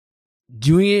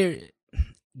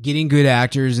 Getting good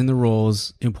actors in the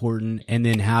roles important, and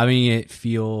then having it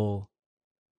feel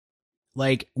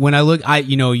like when I look, I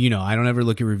don't ever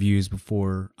look at reviews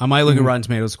before. I might look at Rotten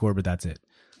Tomatoes score, but that's it.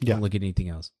 Yeah. Don't look at anything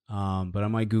else. But I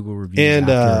might Google reviews. And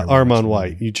Armand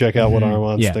White, you check out what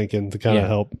Armand's thinking to kind of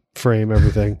help frame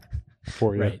everything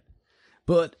for you. Right.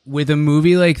 But with a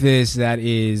movie like this that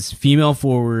is female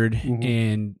forward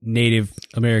and Native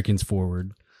Americans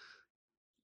forward,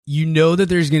 you know that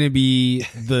there's going to be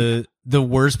the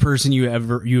worst person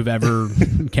you've ever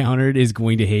encountered is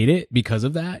going to hate it because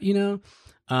of that,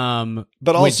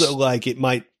 But also, like,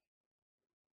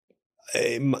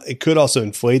 it could also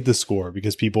inflate the score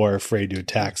because people are afraid to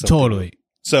attack something. Totally.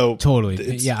 So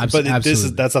totally. Yeah, but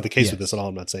absolutely. That's not the case with this at all.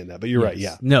 I'm not saying that, but you're right.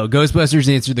 Yeah. No,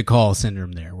 Ghostbusters answered the call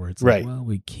syndrome there, where it's like, well,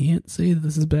 we can't say that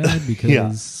this is bad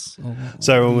because.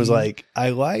 So everyone was like, I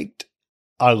loved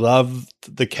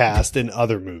the cast in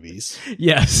other movies.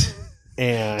 Yes.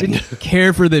 And didn't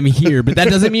care for them here, but that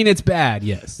doesn't mean it's bad.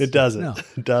 Yes. It doesn't. No.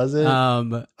 Does it?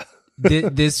 I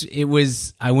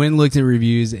went and looked at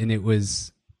reviews, and it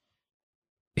was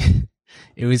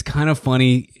kind of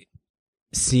funny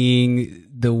seeing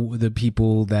the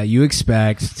people that you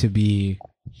expect to be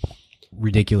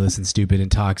ridiculous and stupid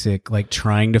and toxic, like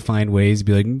trying to find ways to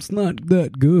be like, it's not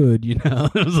that good, I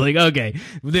was like, okay,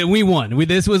 we won.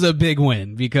 This was a big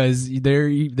win because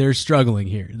they're struggling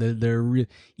here. They're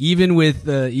even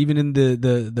in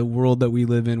the world that we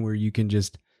live in, where you can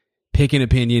just pick an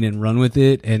opinion and run with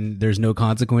it, and there's no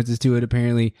consequences to it.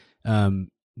 Apparently,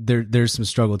 there's some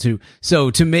struggle too.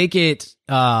 So to make it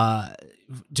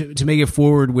to make it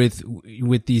forward with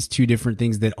these two different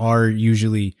things that are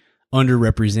usually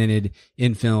underrepresented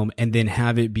in film, and then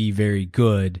have it be very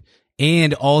good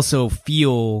and also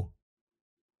feel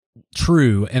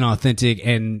true and authentic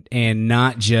and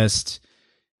not just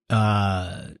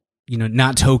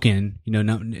not token,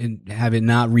 and have it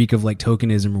not reek of like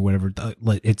tokenism or whatever.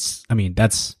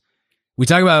 We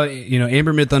talk about,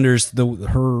 Amber Midthunder's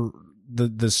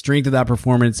the strength of that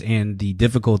performance and the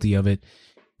difficulty of it.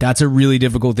 That's a really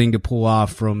difficult thing to pull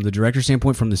off from the director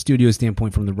standpoint, from the studio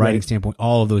standpoint, from the writing standpoint,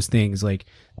 all of those things. Like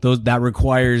that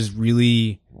requires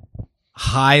really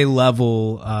high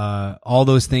level, all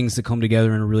those things to come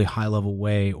together in a really high level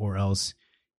way, or else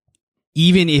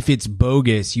even if it's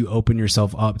bogus, you open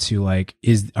yourself up to like,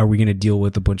 are we going to deal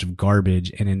with a bunch of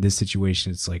garbage? And in this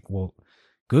situation, it's like, well,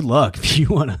 good luck. If you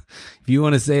want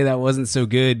to say that wasn't so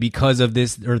good because of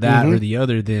this or that or the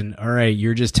other, then all right,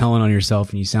 you're just telling on yourself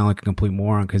and you sound like a complete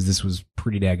moron, because this was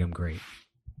pretty daggum great.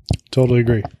 Totally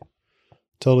agree.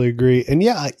 And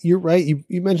yeah, you're right.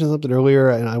 You mentioned something earlier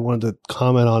and I wanted to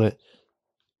comment on it.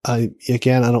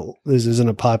 This isn't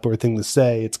a popular thing to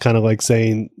say. It's kind of like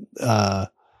saying, I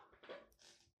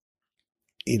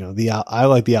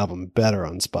like the album better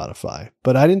on Spotify,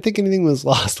 but I didn't think anything was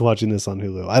lost watching this on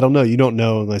Hulu. I don't know. You don't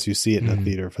know unless you see it in a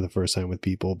theater for the first time with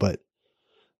people, but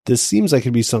this seems like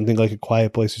it'd be something like A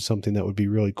Quiet Place or something that would be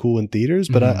really cool in theaters.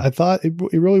 But I thought it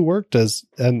really worked as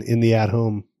in the at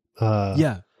home,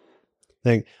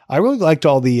 thing. I really liked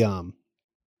all the, and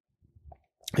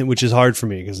which is hard for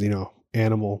me because,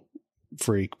 animal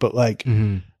freak, but like,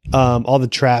 all the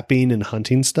trapping and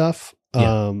hunting stuff,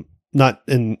 not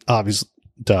in obviously,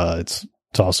 it's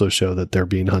to also show that they're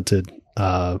being hunted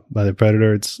by the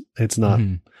predator. It's not,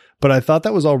 but I thought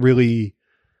that was all really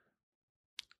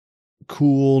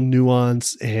cool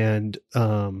nuance and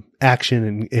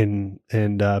action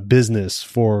and business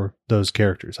for those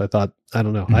characters. I thought, I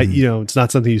don't know, it's not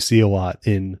something you see a lot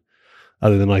in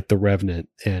other than like The Revenant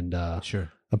and Sure.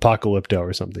 Apocalypto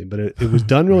or something, but it was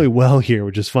done really well here,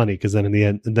 which is funny because then in the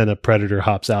end, then a predator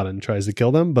hops out and tries to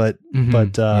kill them. But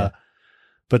the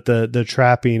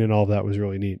trapping and all that was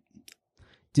really neat.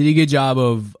 Did a good job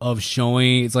of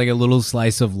showing it's like a little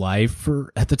slice of life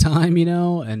for at the time,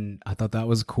 and I thought that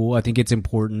was cool. I think it's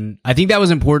important. I think that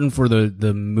was important for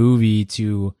the movie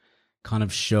to kind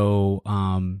of show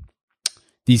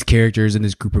these characters and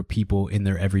this group of people in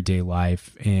their everyday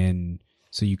life. And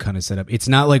so you kind of set up, it's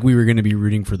not like we were going to be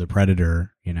rooting for the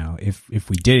predator, if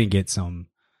we didn't get some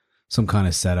kind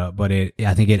of setup, but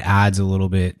I think it adds a little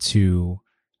bit to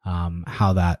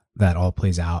how that all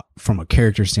plays out from a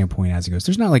character standpoint as it goes.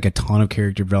 There's not like a ton of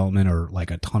character development or like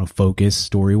a ton of focus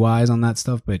story wise on that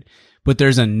stuff, but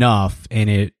there's enough, and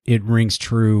it rings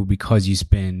true because you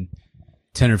spend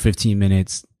 10 or 15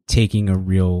 minutes taking a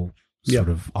real sort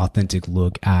of authentic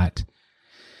look at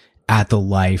the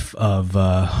life of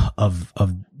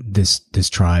this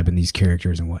tribe and these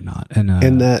characters and whatnot.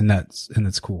 And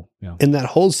that's cool. Yeah. And that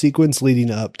whole sequence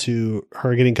leading up to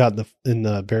her getting caught in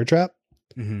the bear trap.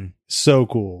 Mm-hmm. So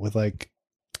cool with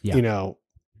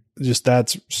just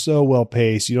that's so well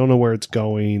paced. You don't know where it's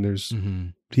going. There's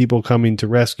people coming to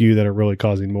rescue that are really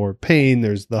causing more pain.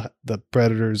 There's the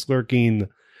predators lurking,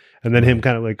 and then him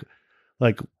kind of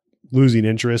like losing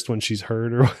interest when she's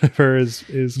hurt or whatever is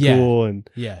cool. And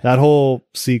that whole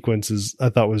sequence I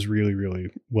thought was really, really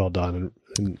well done.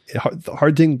 And the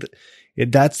hard thing,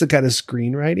 that's the kind of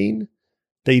screenwriting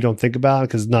that you don't think about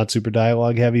because it's not super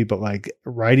dialogue heavy, but like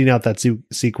writing out that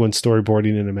sequence,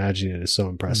 storyboarding and imagining it is so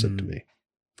impressive to me.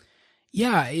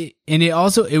 Yeah.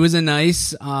 It was a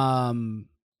nice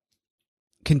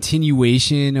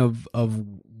continuation of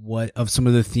some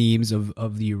of the themes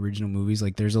of the original movies.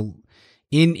 Like there's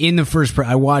in the first,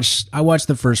 I watched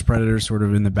the first Predator sort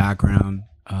of in the background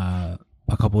a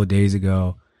couple of days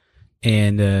ago.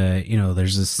 And,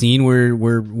 there's a scene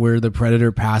where the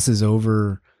Predator passes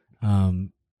over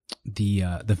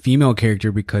the female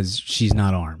character because she's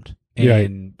not armed,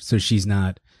 and so he's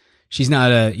not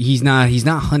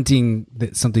hunting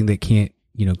something that can't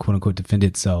quote unquote defend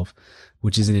itself,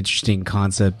 which is an interesting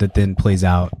concept that then plays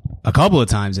out a couple of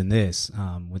times in this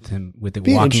with it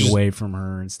walking away from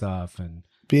her and stuff, and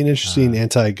be an interesting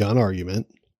anti-gun argument.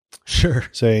 Sure,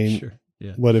 saying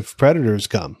what if predators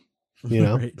come?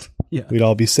 Right. Yeah. We'd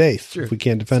all be safe if we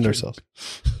can't defend ourselves.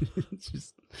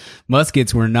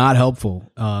 Muskets were not helpful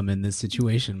in this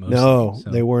situation. Mostly,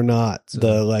 they were not.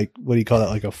 So, what do you call that?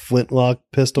 Like a flintlock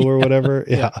pistol or whatever.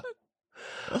 Yeah.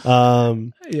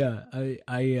 It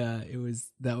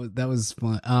was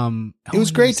fun. It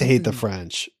was great to hate the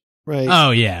French, right?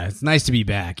 Oh yeah, it's nice to be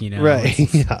back. Right?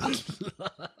 Yeah.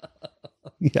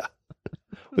 Yeah.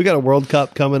 We got a World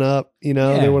Cup coming up.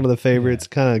 They're one of the favorites.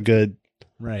 Kind of good.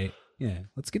 Right. Yeah,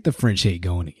 let's get the French hate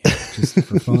going again, just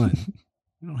for fun.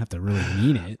 You don't have to really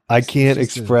mean it. I can't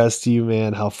express to you,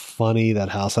 man, how funny that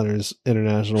House Hunters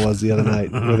International was the other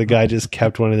night, where the guy just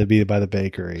kept wanting to be by the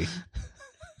bakery.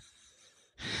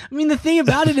 I mean, the thing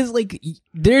about it is, like,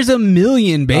 there's a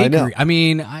million bakeries. I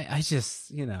mean, I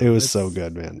just, it was so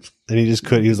good, man. And he just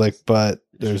couldn't. He was like, but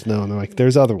there's no. And they're like,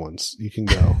 there's other ones you can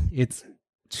go. It's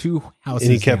 2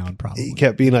 houses down, probably. He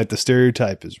kept being like, the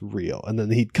stereotype is real, and then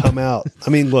he'd come out. I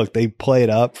mean, look, they play it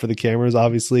up for the cameras,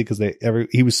 obviously, because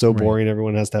he was so boring.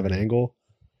 Everyone has to have an angle.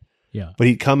 Yeah, but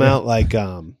he'd come out like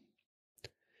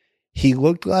he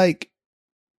looked like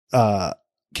Kevin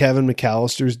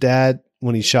McAllister's dad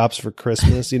when he shops for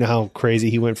Christmas. You know how crazy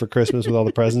he went for Christmas with all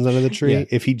the presents under the tree. Yeah.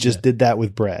 If he just did that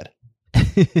with bread.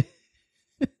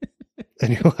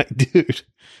 And you're like, dude,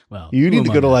 well, you need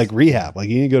to go to like rehab. Like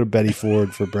you need to go to Betty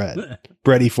Ford for bread.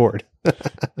 Betty Ford.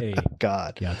 Hey,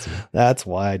 God, that's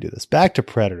why I do this. Back to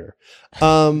Predator.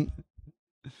 Yeah.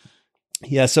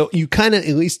 So you kind of,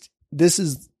 at least this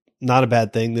is not a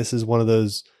bad thing. This is one of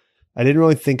those, I didn't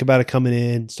really think about it coming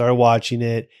in, started watching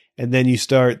it. And then you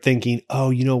start thinking,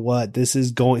 oh, you know what? This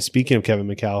is going, speaking of Kevin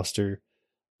McAllister,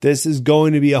 this is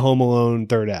going to be a Home Alone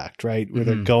third act, right? Where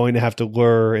they're going to have to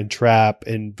lure and trap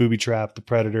and booby trap the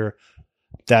predator.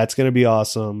 That's going to be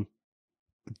awesome.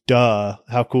 Duh.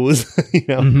 How cool is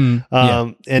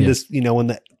that? And this,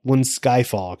 when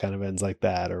Skyfall kind of ends like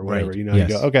that or whatever, you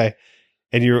go, okay.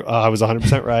 And I was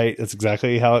 100% right. That's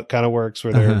exactly how it kind of works,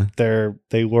 where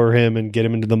they lure him and get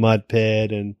him into the mud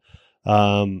pit and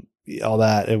all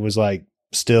that. It was like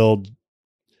still.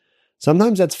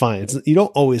 Sometimes that's fine. You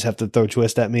don't always have to throw a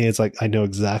twist at me. It's like, I know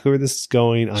exactly where this is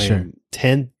going. I am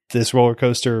 10th this roller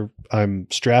coaster. I'm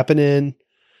strapping in.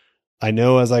 I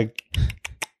know as I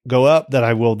go up that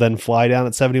I will then fly down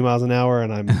at 70 miles an hour,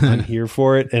 and I'm here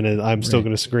for it, and I'm still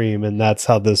going to scream. And that's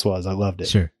how this was. I loved it.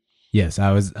 Sure. Yes,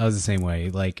 I was the same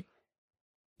way. Like,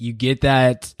 you get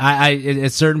that. I at a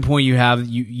certain point you have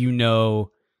you know,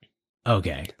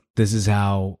 okay, this is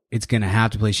how it's going to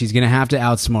have to play. She's going to have to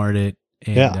outsmart it,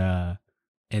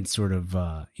 and sort of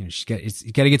she's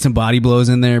got to get some body blows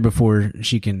in there before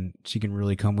she can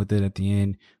really come with it at the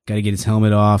end. Got to get his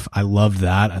helmet off. I loved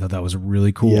that. I thought that was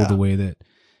really cool, the way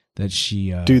that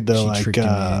she tricked him in.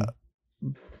 I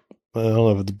don't know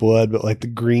if it's blood, but like the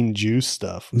green juice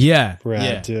stuff. Yeah,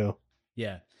 rad too.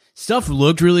 Yeah. Stuff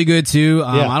looked really good too.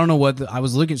 I don't know what I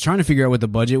was trying to figure out what the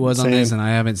budget was on this, and I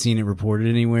haven't seen it reported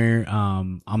anywhere.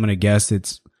 I'm gonna guess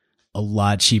it's a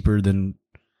lot cheaper than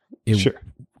it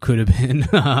could have been.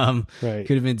 Could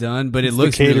have been done, but it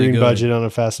looks the catering really good. Budget on a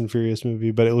Fast and Furious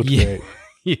movie, but it looked great.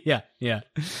 Yeah.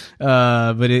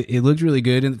 But it looked really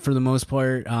good for the most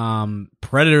part.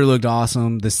 Predator looked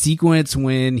awesome. The sequence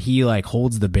when he like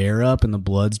holds the bear up and the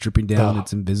blood's dripping down,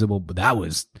 it's invisible, but that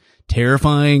was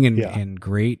terrifying and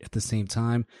great at the same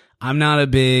time. I'm not a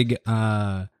big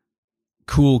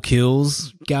cool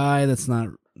kills guy. That's not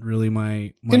really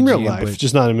my in real jam, life,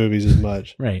 just not in movies as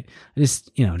much. Right. I just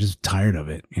tired of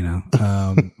it, when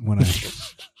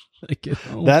I get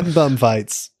home. That and bum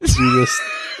fights. You just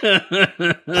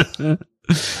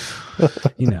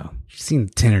you've seen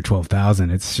 10 or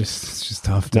 12,000. It's just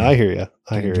tough. I hear you.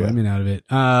 I hear you. Enjoyment out of it.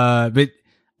 But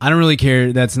I don't really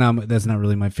care. That's not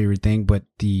really my favorite thing. But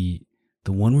the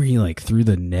one where he like threw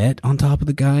the net on top of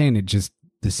the guy and it just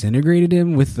disintegrated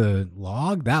him with the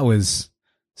log, that was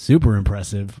super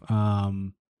impressive.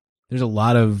 There's a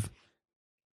lot of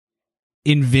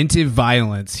inventive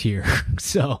violence here.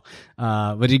 So,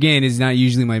 but again, it's not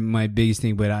usually my biggest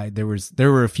thing, but there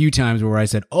were a few times where I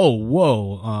said, "Oh,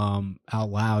 whoa," out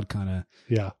loud, kind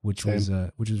of, which was,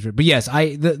 but yes,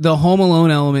 the Home Alone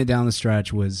element down the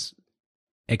stretch was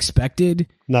expected.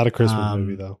 Not a Christmas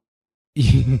movie though.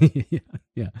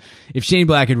 Yeah. If Shane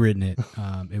Black had written it,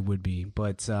 it would be,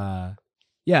 but,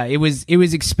 it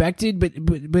was expected,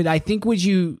 but I think what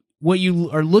you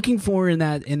are looking for in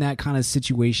that kind of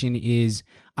situation is,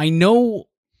 I know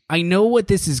what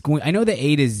this is going. I know the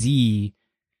A to Z.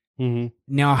 Mm-hmm.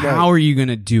 Now, how are you going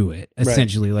to do it?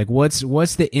 Essentially, like what's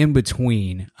the in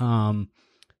between? And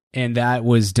that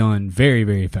was done very,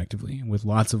 very effectively with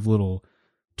lots of little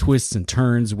twists and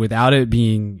turns without it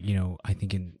being, I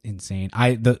think insane.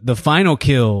 The final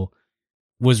kill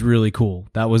was really cool.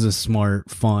 That was a smart,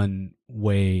 fun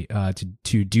way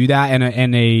to do that,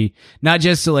 and a not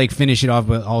just to like finish it off,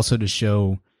 but also to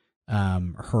show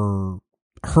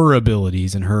her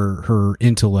abilities and her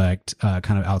intellect,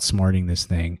 kind of outsmarting this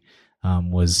thing,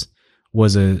 was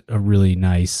a really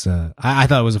nice. I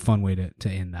thought it was a fun way to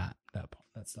end that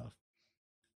stuff.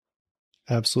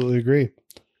 Absolutely agree.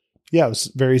 Yeah, it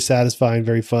was very satisfying,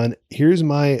 very fun. Here's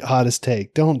my hottest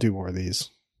take: don't do more of these.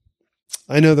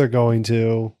 I know they're going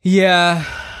to. Yeah,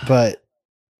 but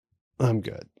I'm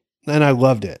good. And I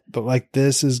loved it. But like,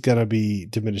 this is going to be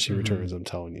diminishing returns, I'm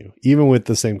telling you. Even with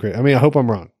the same creator. I mean, I hope I'm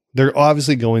wrong. They're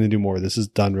obviously going to do more. This is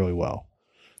done really well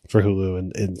for Hulu.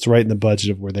 And it's right in the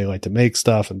budget of where they like to make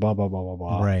stuff and blah, blah, blah, blah,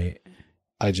 blah. Right.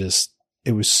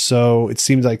 It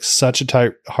seems like such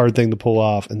a hard thing to pull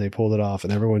off. And they pulled it off.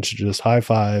 And everyone should just high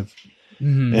five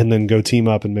and then go team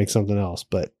up and make something else.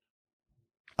 But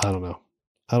I don't know.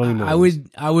 I don't even know.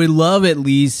 I would love at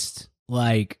least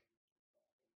like,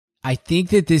 I think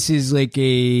that this is like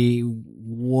a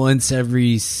once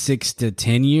every 6 to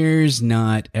 10 years,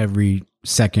 not every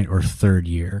second or third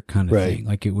year kind of thing.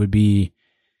 Like it would be,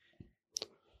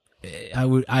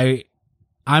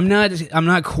 I'm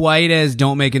not quite as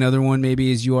don't make another one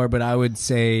maybe as you are, but I would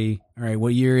say, all right,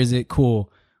 what year is it?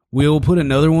 Cool. We'll put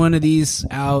another one of these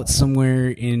out somewhere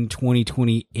in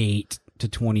 2028 to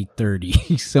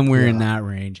 2030, somewhere in that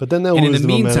range. But then they'll lose the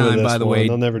meantime, by the way,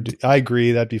 they'll never do. I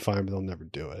agree, that'd be fine, but they'll never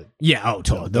do it. Yeah,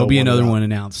 totally. There'll be another one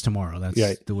announced tomorrow.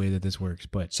 That's the way that this works.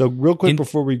 But so real quick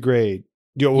before we grade,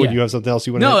 do you have something else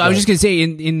you want to? No, I was just gonna say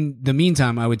in the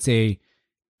meantime, I would say,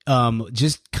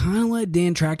 just kind of let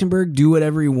Dan Trachtenberg do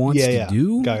whatever he wants to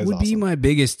do. Would be my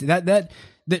biggest that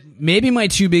maybe my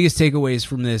two biggest takeaways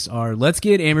from this are, let's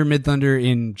get Amber Midthunder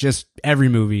in just every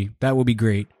movie. That would be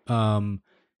great.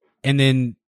 And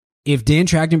then if Dan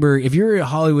Trachtenberg, if you're a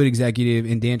Hollywood executive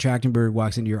and Dan Trachtenberg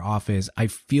walks into your office, I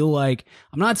feel like,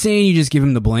 I'm not saying you just give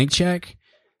him the blank check.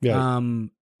 Yeah.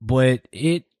 But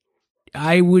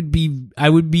I would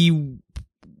be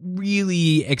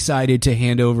really excited to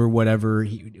hand over whatever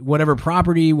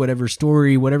property, whatever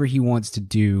story, whatever he wants to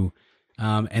do.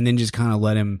 And then just kind of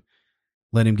let him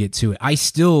get to it. I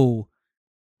still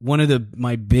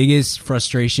my biggest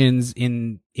frustrations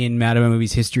in Mad About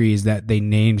Movies history is that they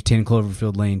named 10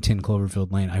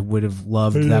 Cloverfield Lane. I would have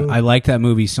loved that. I liked that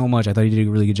movie so much. I thought he did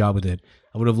a really good job with it.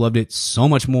 I would have loved it so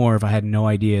much more if I had no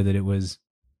idea that it was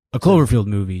a Cloverfield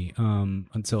movie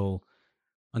until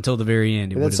the very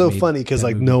end. And that's so funny because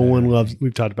like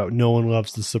we've talked about, no one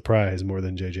loves the surprise more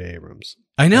than J.J. Abrams.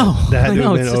 I know. That had to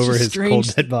have been it's over such a his strange,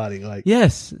 cold dead body. Like,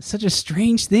 yes, such a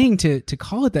strange thing to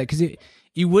call it that, because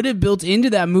you would have built into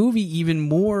that movie even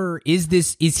more.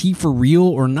 Is he for real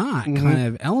or not? Kind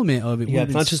of element of it. Yeah,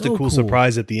 it's not just a cool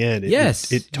surprise at the end.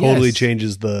 It totally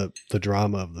changes the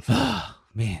drama of the film.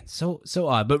 Man, so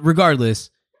odd. But regardless,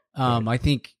 I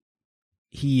think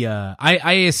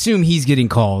I assume he's getting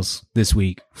calls this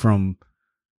week from,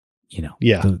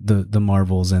 the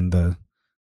Marvels and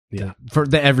for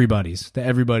the everybody's.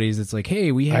 It's like, hey,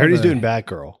 I heard he's doing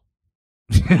Batgirl.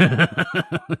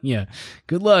 Yeah.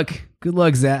 Good luck,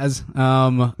 Zaz.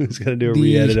 He's gonna do a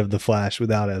re-edit of The Flash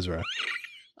without Ezra.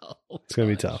 It's gonna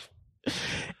be tough.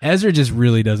 Ezra just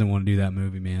really doesn't want to do that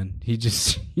movie, man.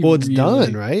 It's really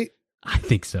done, right? I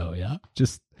think so. Yeah.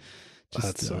 Just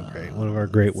that's so great. One of our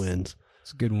great wins.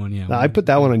 It's a good one. Yeah. I put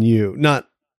that one on you.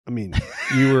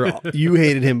 You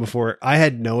hated him before. I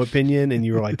had no opinion, and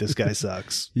you were like, "This guy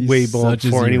sucks." Way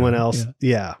before anyone else.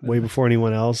 Yeah, way before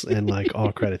anyone else, and like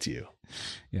all credit to you.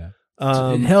 Yeah,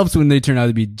 it helps when they turn out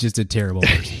to be just a terrible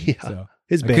person. Yeah, so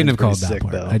his I couldn't have called sick, that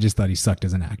part. Though. I just thought he sucked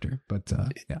as an actor, but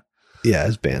yeah,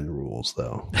 his band rules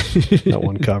though. That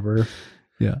one cover.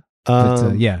 Yeah.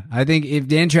 But, I think if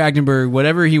Dan Trachtenberg,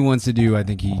 whatever he wants to do, I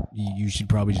think you should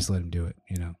probably just let him do it.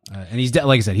 And he's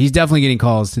like I said, he's definitely getting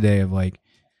calls today of like,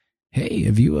 hey,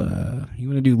 have you want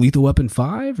to do Lethal Weapon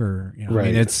 5 or right?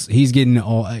 I mean, he's getting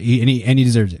all and he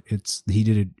deserves it. He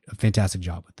did a fantastic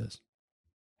job with this.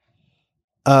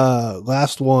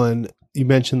 Last one, you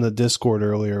mentioned the Discord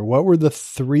earlier. What were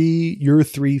your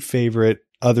three favorite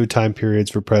other time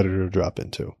periods for Predator to drop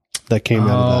into that came out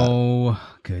of that? Oh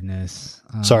goodness!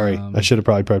 Sorry, I should have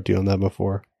probably prepped you on that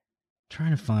before.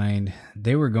 Trying to find,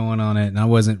 they were going on it, and I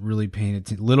wasn't really paying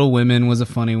attention. Little Women was a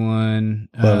funny one.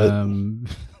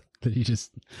 That he just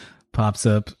pops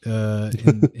up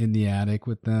in the attic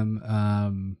with them.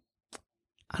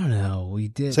 I don't know. We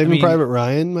did Saving Private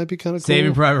Ryan might be kind of cool.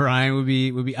 Saving Private Ryan would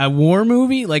be a war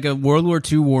movie, like a World War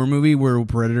II war movie where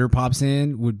Predator pops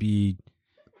in. Would be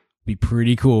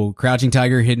pretty cool. Crouching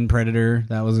Tiger, Hidden Predator.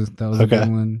 That was a good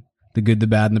one. The Good, the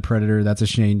Bad, and the Predator. That's a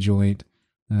Shane joint.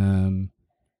 You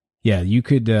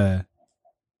could kind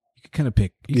of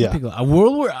pick. Pick a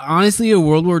World War. Honestly, a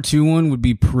World War II one would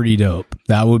be pretty dope.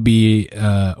 That would be,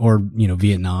 or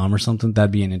Vietnam or something.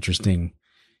 That'd be an interesting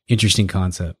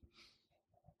concept.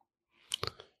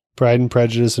 Pride and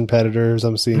Prejudice and Predators.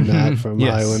 I'm seeing that from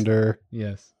Highlander.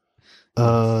 Yes.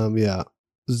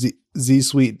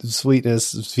 Sweetness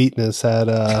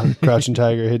had Crouching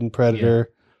Tiger, Hidden Predator.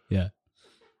 Yeah.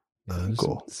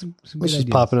 Cool. Some Let's just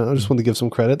pop it in. I just want to give some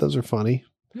credit. Those are funny.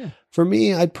 Yeah. For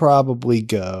me, I'd probably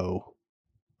go.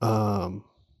 Man.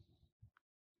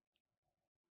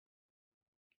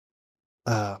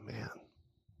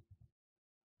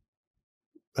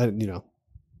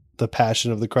 The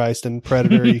Passion of the Christ and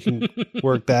Predator. You can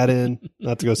work that in.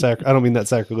 Not to go I don't mean that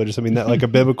sacrilegious. I mean that like a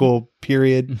biblical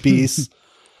period piece.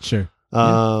 Sure.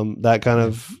 That kind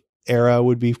of era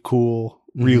would be cool.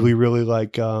 Really, really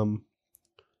like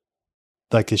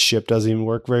his ship doesn't even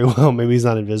work very well. Maybe he's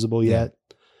not invisible yet.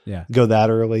 Yeah. Go that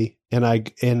early. And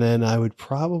then I would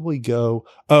probably go,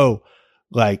 I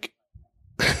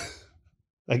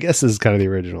guess this is kind of the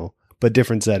original, but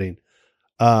different setting.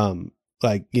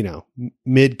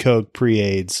 Mid Coke,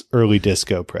 pre-AIDS, early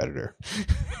disco Predator.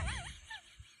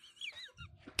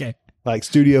 Okay. Like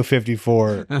Studio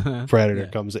 54 Predator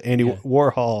comes in. Andy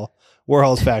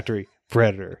Warhol's factory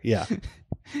Predator. Yeah.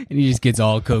 And he just gets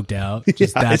all coked out.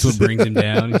 That's what brings him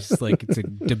down. It's just like, it's a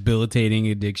debilitating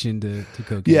addiction to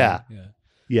cocaine.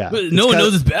 Yeah. But no one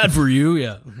knows it's bad for you.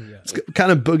 Yeah. It's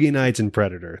kind of Boogie Nights and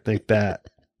Predator. Think that.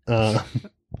 All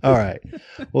right.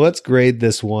 Well, let's grade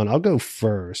this one. I'll go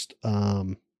first.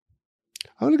 I'm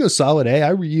going to go solid A. I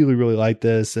really, really like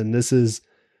this. And this is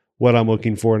what I'm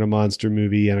looking for in a monster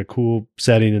movie, and a cool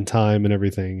setting and time and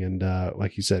everything. And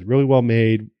like you said, really well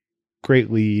made,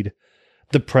 great lead.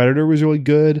 The Predator was really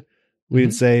good. We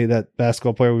didn't say that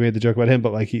basketball player, we made the joke about him,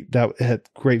 but like that had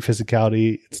great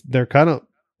physicality.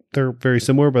 They're very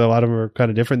similar, but a lot of them are kind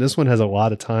of different. This one has a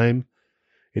lot of time.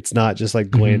 It's not just like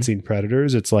glancing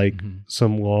predators. It's like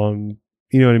some long,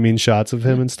 shots of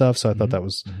him and stuff. So I thought that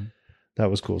was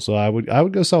cool. So I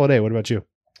would go solid A. What about you?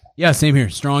 Yeah, same here.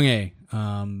 Strong A.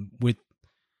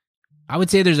 I would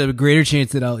say there's a greater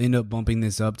chance that I'll end up bumping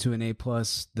this up to an A+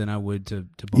 than I would to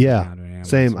bump it down to an A-.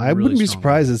 Same. So I really wouldn't be strong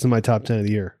surprised it's in my top 10 of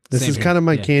the year. This Same is here. kind of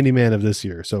my Yeah. Candyman of this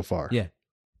year so far. Yeah.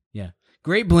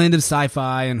 Great blend of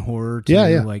sci-fi and horror too.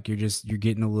 Yeah. Like you're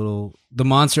getting a little the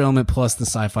monster element plus the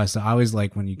sci-fi stuff. I always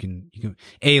like when you can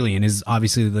Alien is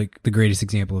obviously like the greatest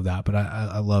example of that, but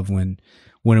I love when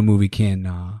a movie can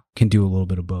do a little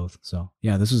bit of both. So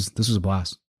yeah, this was a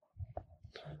blast.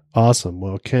 Awesome.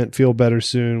 Well, Kent, feel better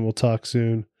soon. We'll talk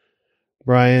soon.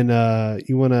 Brian,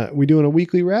 we doing a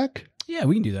weekly rec? Yeah,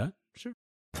 we can do that. Sure.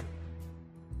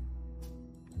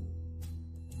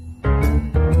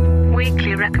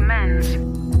 Weekly recommends.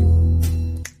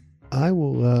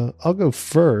 I'll go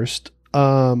first.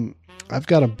 I've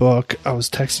got a book I was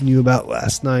texting you about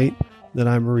last night that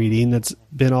I'm reading that's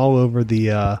been all over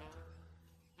the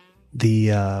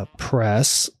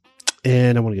press,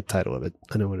 and I want to get the title of it.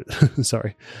 I know what it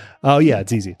sorry. Oh yeah,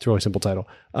 it's easy. It's a really simple title.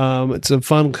 It's a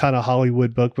fun kind of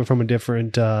Hollywood book, but from a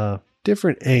different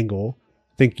angle.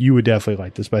 I think you would definitely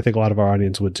like this, but I think a lot of our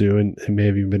audience would too, and it may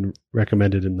have even been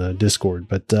recommended in the Discord.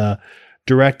 But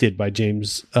directed by Jim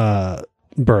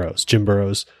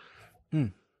Burrows,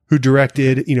 who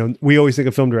directed. You know, we always think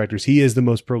of film directors. He is the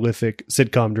most prolific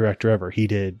sitcom director ever. He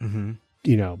did,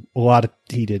 He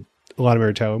did a lot of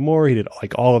Mary Tyler Moore. He did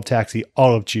like all of Taxi,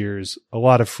 all of Cheers, a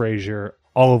lot of Frasier,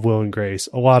 all of Will and Grace,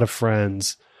 a lot of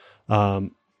Friends.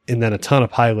 And then a ton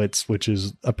of pilots, which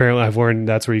is apparently I've learned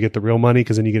that's where you get the real money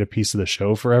because then you get a piece of the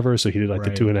show forever. So he did like the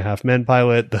 2.5 Men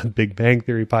pilot, the Big Bang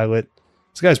Theory pilot.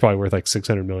 This guy's probably worth like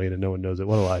 $600 million and no one knows it.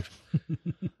 What a life.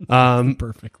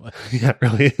 Perfect life. Yeah, it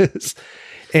really is.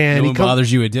 And no one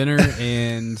bothers you at dinner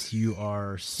and you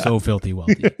are so filthy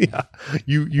wealthy. Yeah.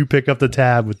 You pick up the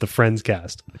tab with the Friends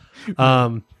cast.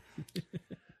 But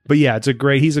yeah,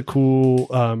 he's a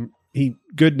cool,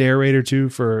 good narrator too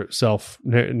for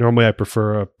normally I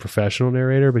prefer a professional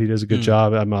narrator, but he does a good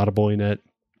job. I'm audibling it.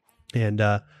 And,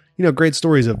 great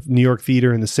stories of New York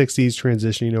theater in the 60s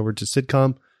transitioning over to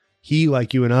sitcom. He,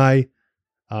 like you and I,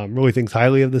 really thinks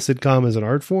highly of the sitcom as an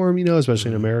art form,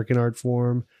 especially an American art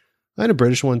form and a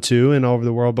British one too, and all over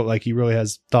the world. But like, he really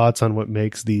has thoughts on what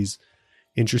makes these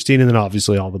interesting. And then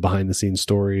obviously all the behind the scenes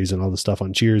stories and all the stuff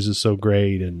on Cheers is so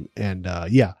great. And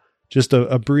just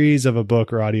a breeze of a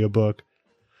book or audiobook.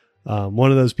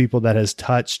 One of those people that has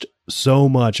touched so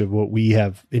much of what we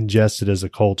have ingested as a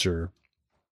culture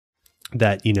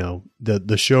that, the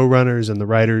showrunners and the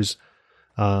writers,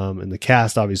 and the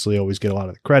cast obviously always get a lot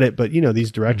of the credit, but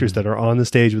these directors that are on the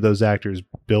stage with those actors,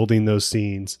 building those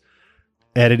scenes,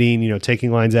 editing,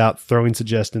 taking lines out, throwing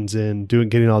suggestions in,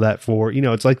 getting all that for,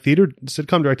 it's like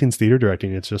sitcom directing is theater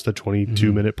directing. It's just a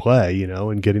 22-minute play,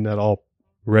 and getting that all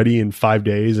ready in 5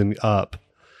 days and up.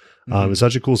 It's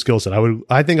such a cool skill set.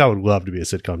 I think I would love to be a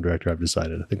sitcom director. I've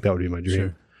decided. I think that would be my dream.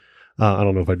 Sure. I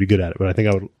don't know if I'd be good at it, but I think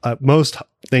I would. Most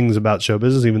things about show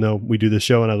business, even though we do this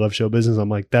show and I love show business, I'm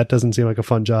like, that doesn't seem like a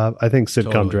fun job. I think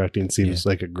sitcom directing seems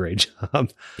like a great job.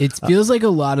 It feels like a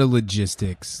lot of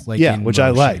logistics, like which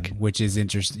I like, which is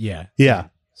interesting. Yeah.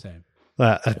 Same.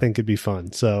 I think it'd be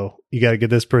fun. So you got to get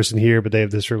this person here, but they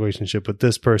have this relationship with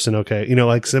this person. Okay,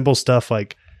 like simple stuff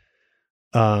like,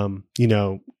 Norm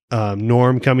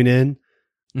coming in.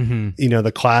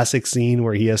 The classic scene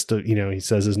where he has to, he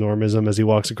says his normism as he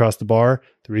walks across the bar.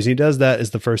 The reason he does that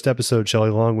is the first episode Shelley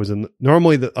Long was in.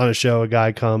 Normally on a show, a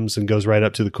guy comes and goes right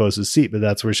up to the closest seat, but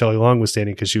that's where Shelley Long was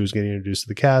standing because she was getting introduced to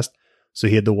the cast. So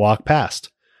he had to walk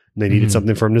past and they needed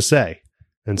something for him to say.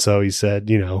 And so he said,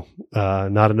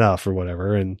 not enough or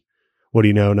whatever. And what do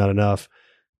you know? Not enough.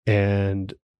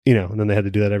 And, and then they had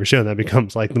to do that every show, and that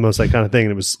becomes like the most iconic thing.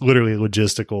 And it was literally a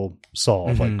logistical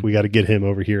solve. Like, we got to get him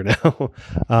over here now.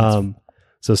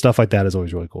 So stuff like that is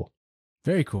always really cool.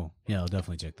 Very cool. Yeah, I'll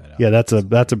definitely check that out. Yeah, that's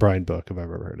a Brian book if I've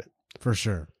ever heard it. For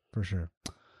sure.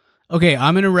 Okay,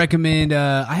 I'm gonna recommend.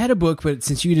 I had a book, but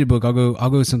since you did a book, I'll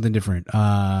go with something different.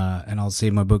 And I'll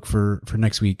save my book for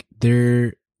next week.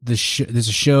 There's a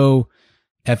show,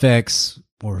 FX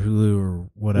or Hulu or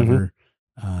whatever.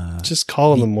 Just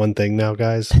calling them one thing now,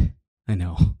 guys. I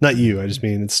know. Not you. I just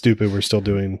mean it's stupid. We're still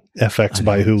doing FX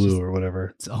by Hulu or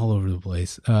whatever. It's all over the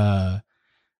place. Or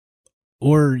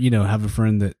have a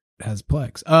friend that has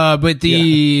Plex. But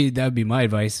that would be my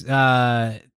advice.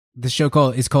 The show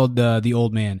is called The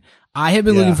Old Man. I have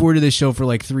been looking forward to this show for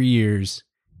like 3 years.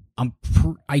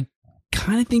 I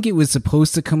kind of think it was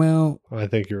supposed to come out. I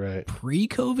think you're right.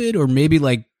 Pre-COVID or maybe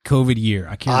like COVID year.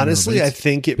 I can't honestly remember. I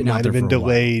think it might have been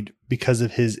delayed because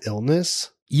of his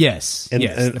illness. Yes. And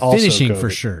the finishing for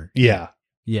sure. Yeah.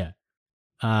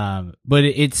 But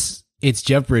it's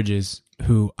Jeff Bridges,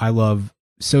 who I love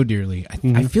so dearly.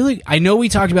 I feel like I know we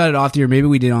talked about it off the air. Maybe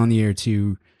we did on the air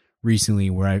too recently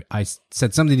where I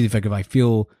said something to the effect of, I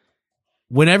feel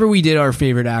whenever we did our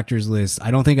favorite actors list,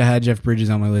 I don't think I had Jeff Bridges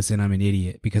on my list, and I'm an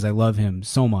idiot because I love him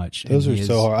so much. Those are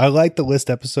so hard. I like the list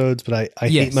episodes, but I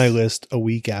hate my list a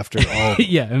week after all.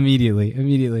 Yeah,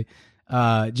 immediately.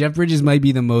 Jeff Bridges might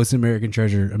be the most American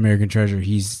treasure.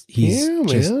 He's he's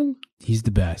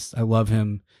the best. I love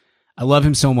him. I love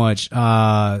him so much.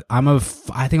 I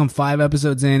think I'm 5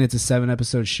 episodes in. It's a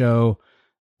 7-episode show.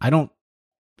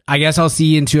 I guess I'll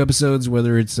see in 2 episodes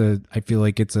whether I feel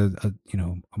like it's a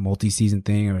multi-season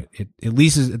thing, or it at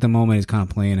least at the moment is kind of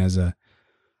playing as a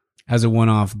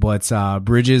one-off. But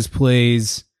Bridges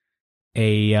plays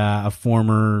a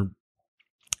former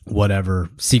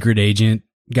secret agent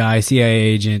guy, CIA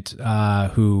agent,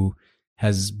 who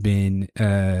has been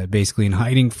basically in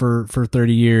hiding for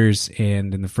 30 years,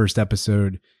 and in the first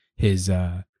episode his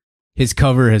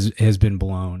cover has been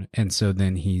blown, and so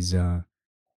then he's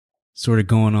sort of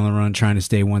going on the run, trying to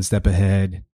stay one step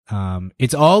ahead.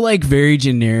 It's all like very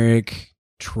generic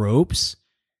tropes,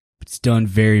 but it's done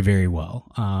very, very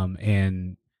well.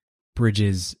 And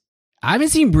Bridges, I haven't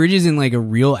seen Bridges in like a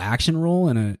real action role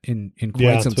in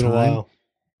quite some time.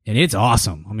 And it's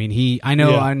awesome. I mean, I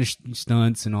understand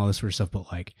stunts and all this sort of stuff,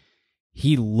 but like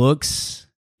he looks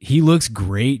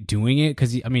great doing it.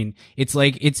 Cause it's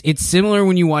like, it's similar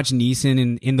when you watch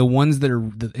Neeson in the ones that are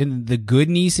in the good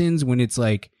Neesons, when it's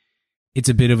like, it's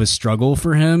a bit of a struggle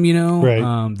for him,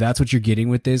 Right. That's what you're getting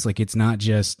with this. Like, he's not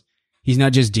just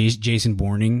Jason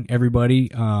Bourning everybody.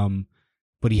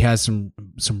 But he has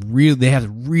they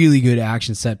have really good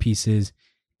action set pieces,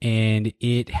 and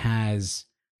it has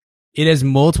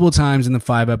multiple times in the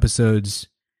 5 episodes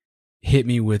hit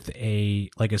me with a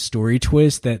story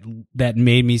twist that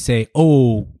made me say,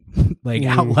 oh, like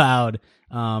out loud,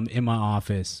 in my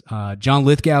office. John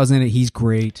Lithgow's in it. He's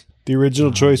great. The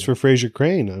original choice for Fraser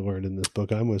Crane, I learned in this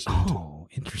book I'm listening to. Oh,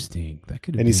 interesting. That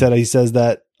could have And he says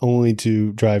that only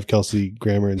to drive Kelsey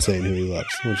Grammer insane, who he loves,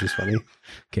 which is funny.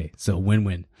 Okay, so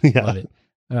win-win. Yeah. Love it.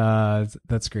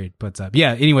 That's great. But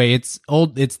yeah, anyway, it's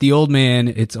The Old Man.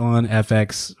 It's on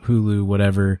FX, Hulu,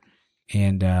 whatever.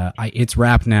 And it's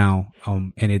wrapped now.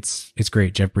 And it's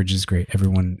great. Jeff Bridges is great.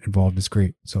 Everyone involved is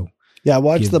great. So yeah, I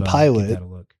watched the pilot. Give that a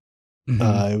look.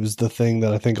 Mm-hmm. It was the thing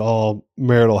that I think all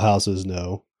marital houses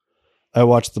know. I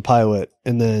watched the pilot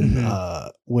and then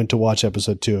went to watch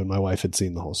episode 2, and my wife had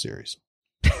seen the whole series.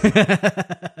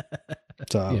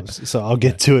 So I'll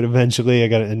get to it eventually.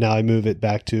 And now I move it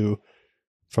back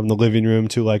from the living room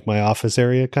to like my office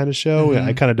area kind of show. Mm-hmm.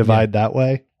 I kind of divide that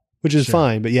way, which is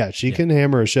fine. But yeah, she can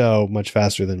hammer a show much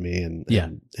faster than me and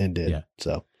did. Yeah.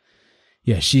 So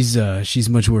yeah, she's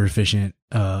much more efficient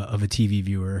of a TV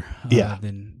viewer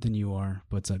than you are.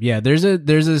 But there's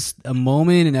a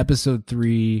moment in episode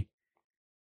 3.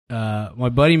 My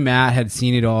buddy Matt had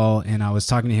seen it all, and I was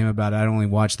talking to him about it. I'd only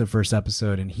watched the first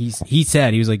episode, and he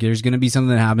was like, there's going to be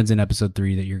something that happens in episode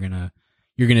 3 that you're going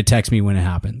to text me when it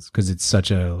happens, because it's such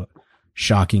a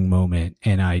shocking moment.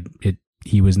 And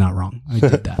he was not wrong. I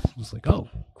did that. I was like, oh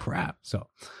crap. So,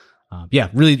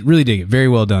 really, really dig it. Very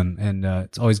well done. And,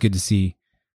 it's always good to see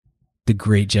the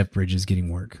great Jeff Bridges getting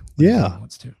work. Yeah.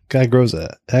 Guy grows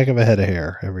a heck of a head of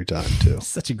hair every time too.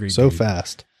 Such a great, dude.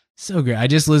 Fast. So great. I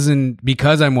just listened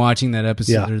because I'm watching that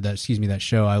episode that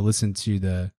show. I listened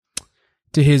to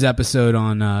his episode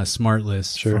on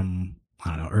Smartless from, I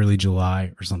don't know, early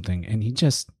July or something. And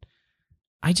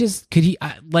I just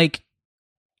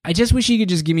wish he could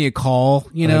just give me a call,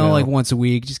 like once a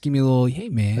week. Just give me a little, hey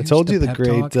man. I told you the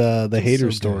great, the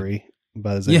hater story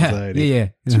about his anxiety. Yeah.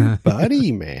 It's your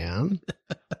buddy, man.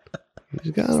 You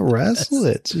just gotta wrestle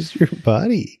it. It's just your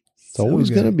buddy. It's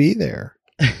always going to be there.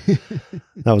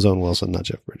 That was Owen Wilson, not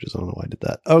Jeff Bridges. I don't know why I did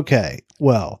that. Okay.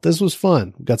 Well, this was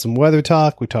fun. We got some weather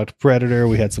talk. We talked Predator.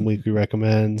 We had some weekly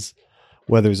recommends.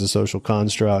 Weather is a social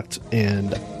construct.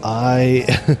 And I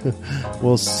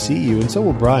will see you. And so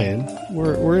will Brian.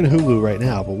 We're in Hulu right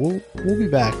now, but we'll be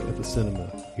back at the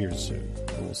cinema here soon.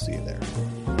 And we'll see you there.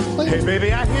 Hey,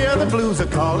 baby, I hear the blues are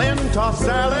calling. Tossed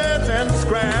salads and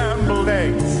scrambled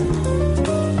eggs.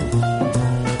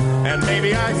 And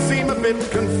maybe I seem a bit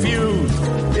confused.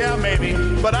 Yeah, maybe,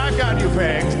 but I got you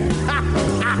pegged.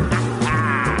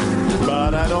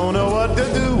 But I don't know what to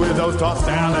do with those tossed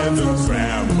salads and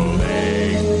scrambled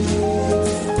eggs.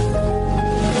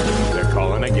 They're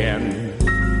calling again.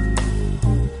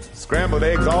 Scrambled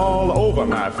eggs all over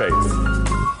my face.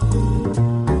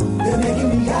 They're making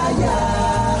me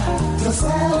yah-yah. The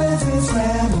salads and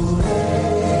scrambled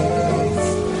eggs.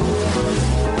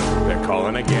 They're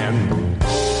calling again.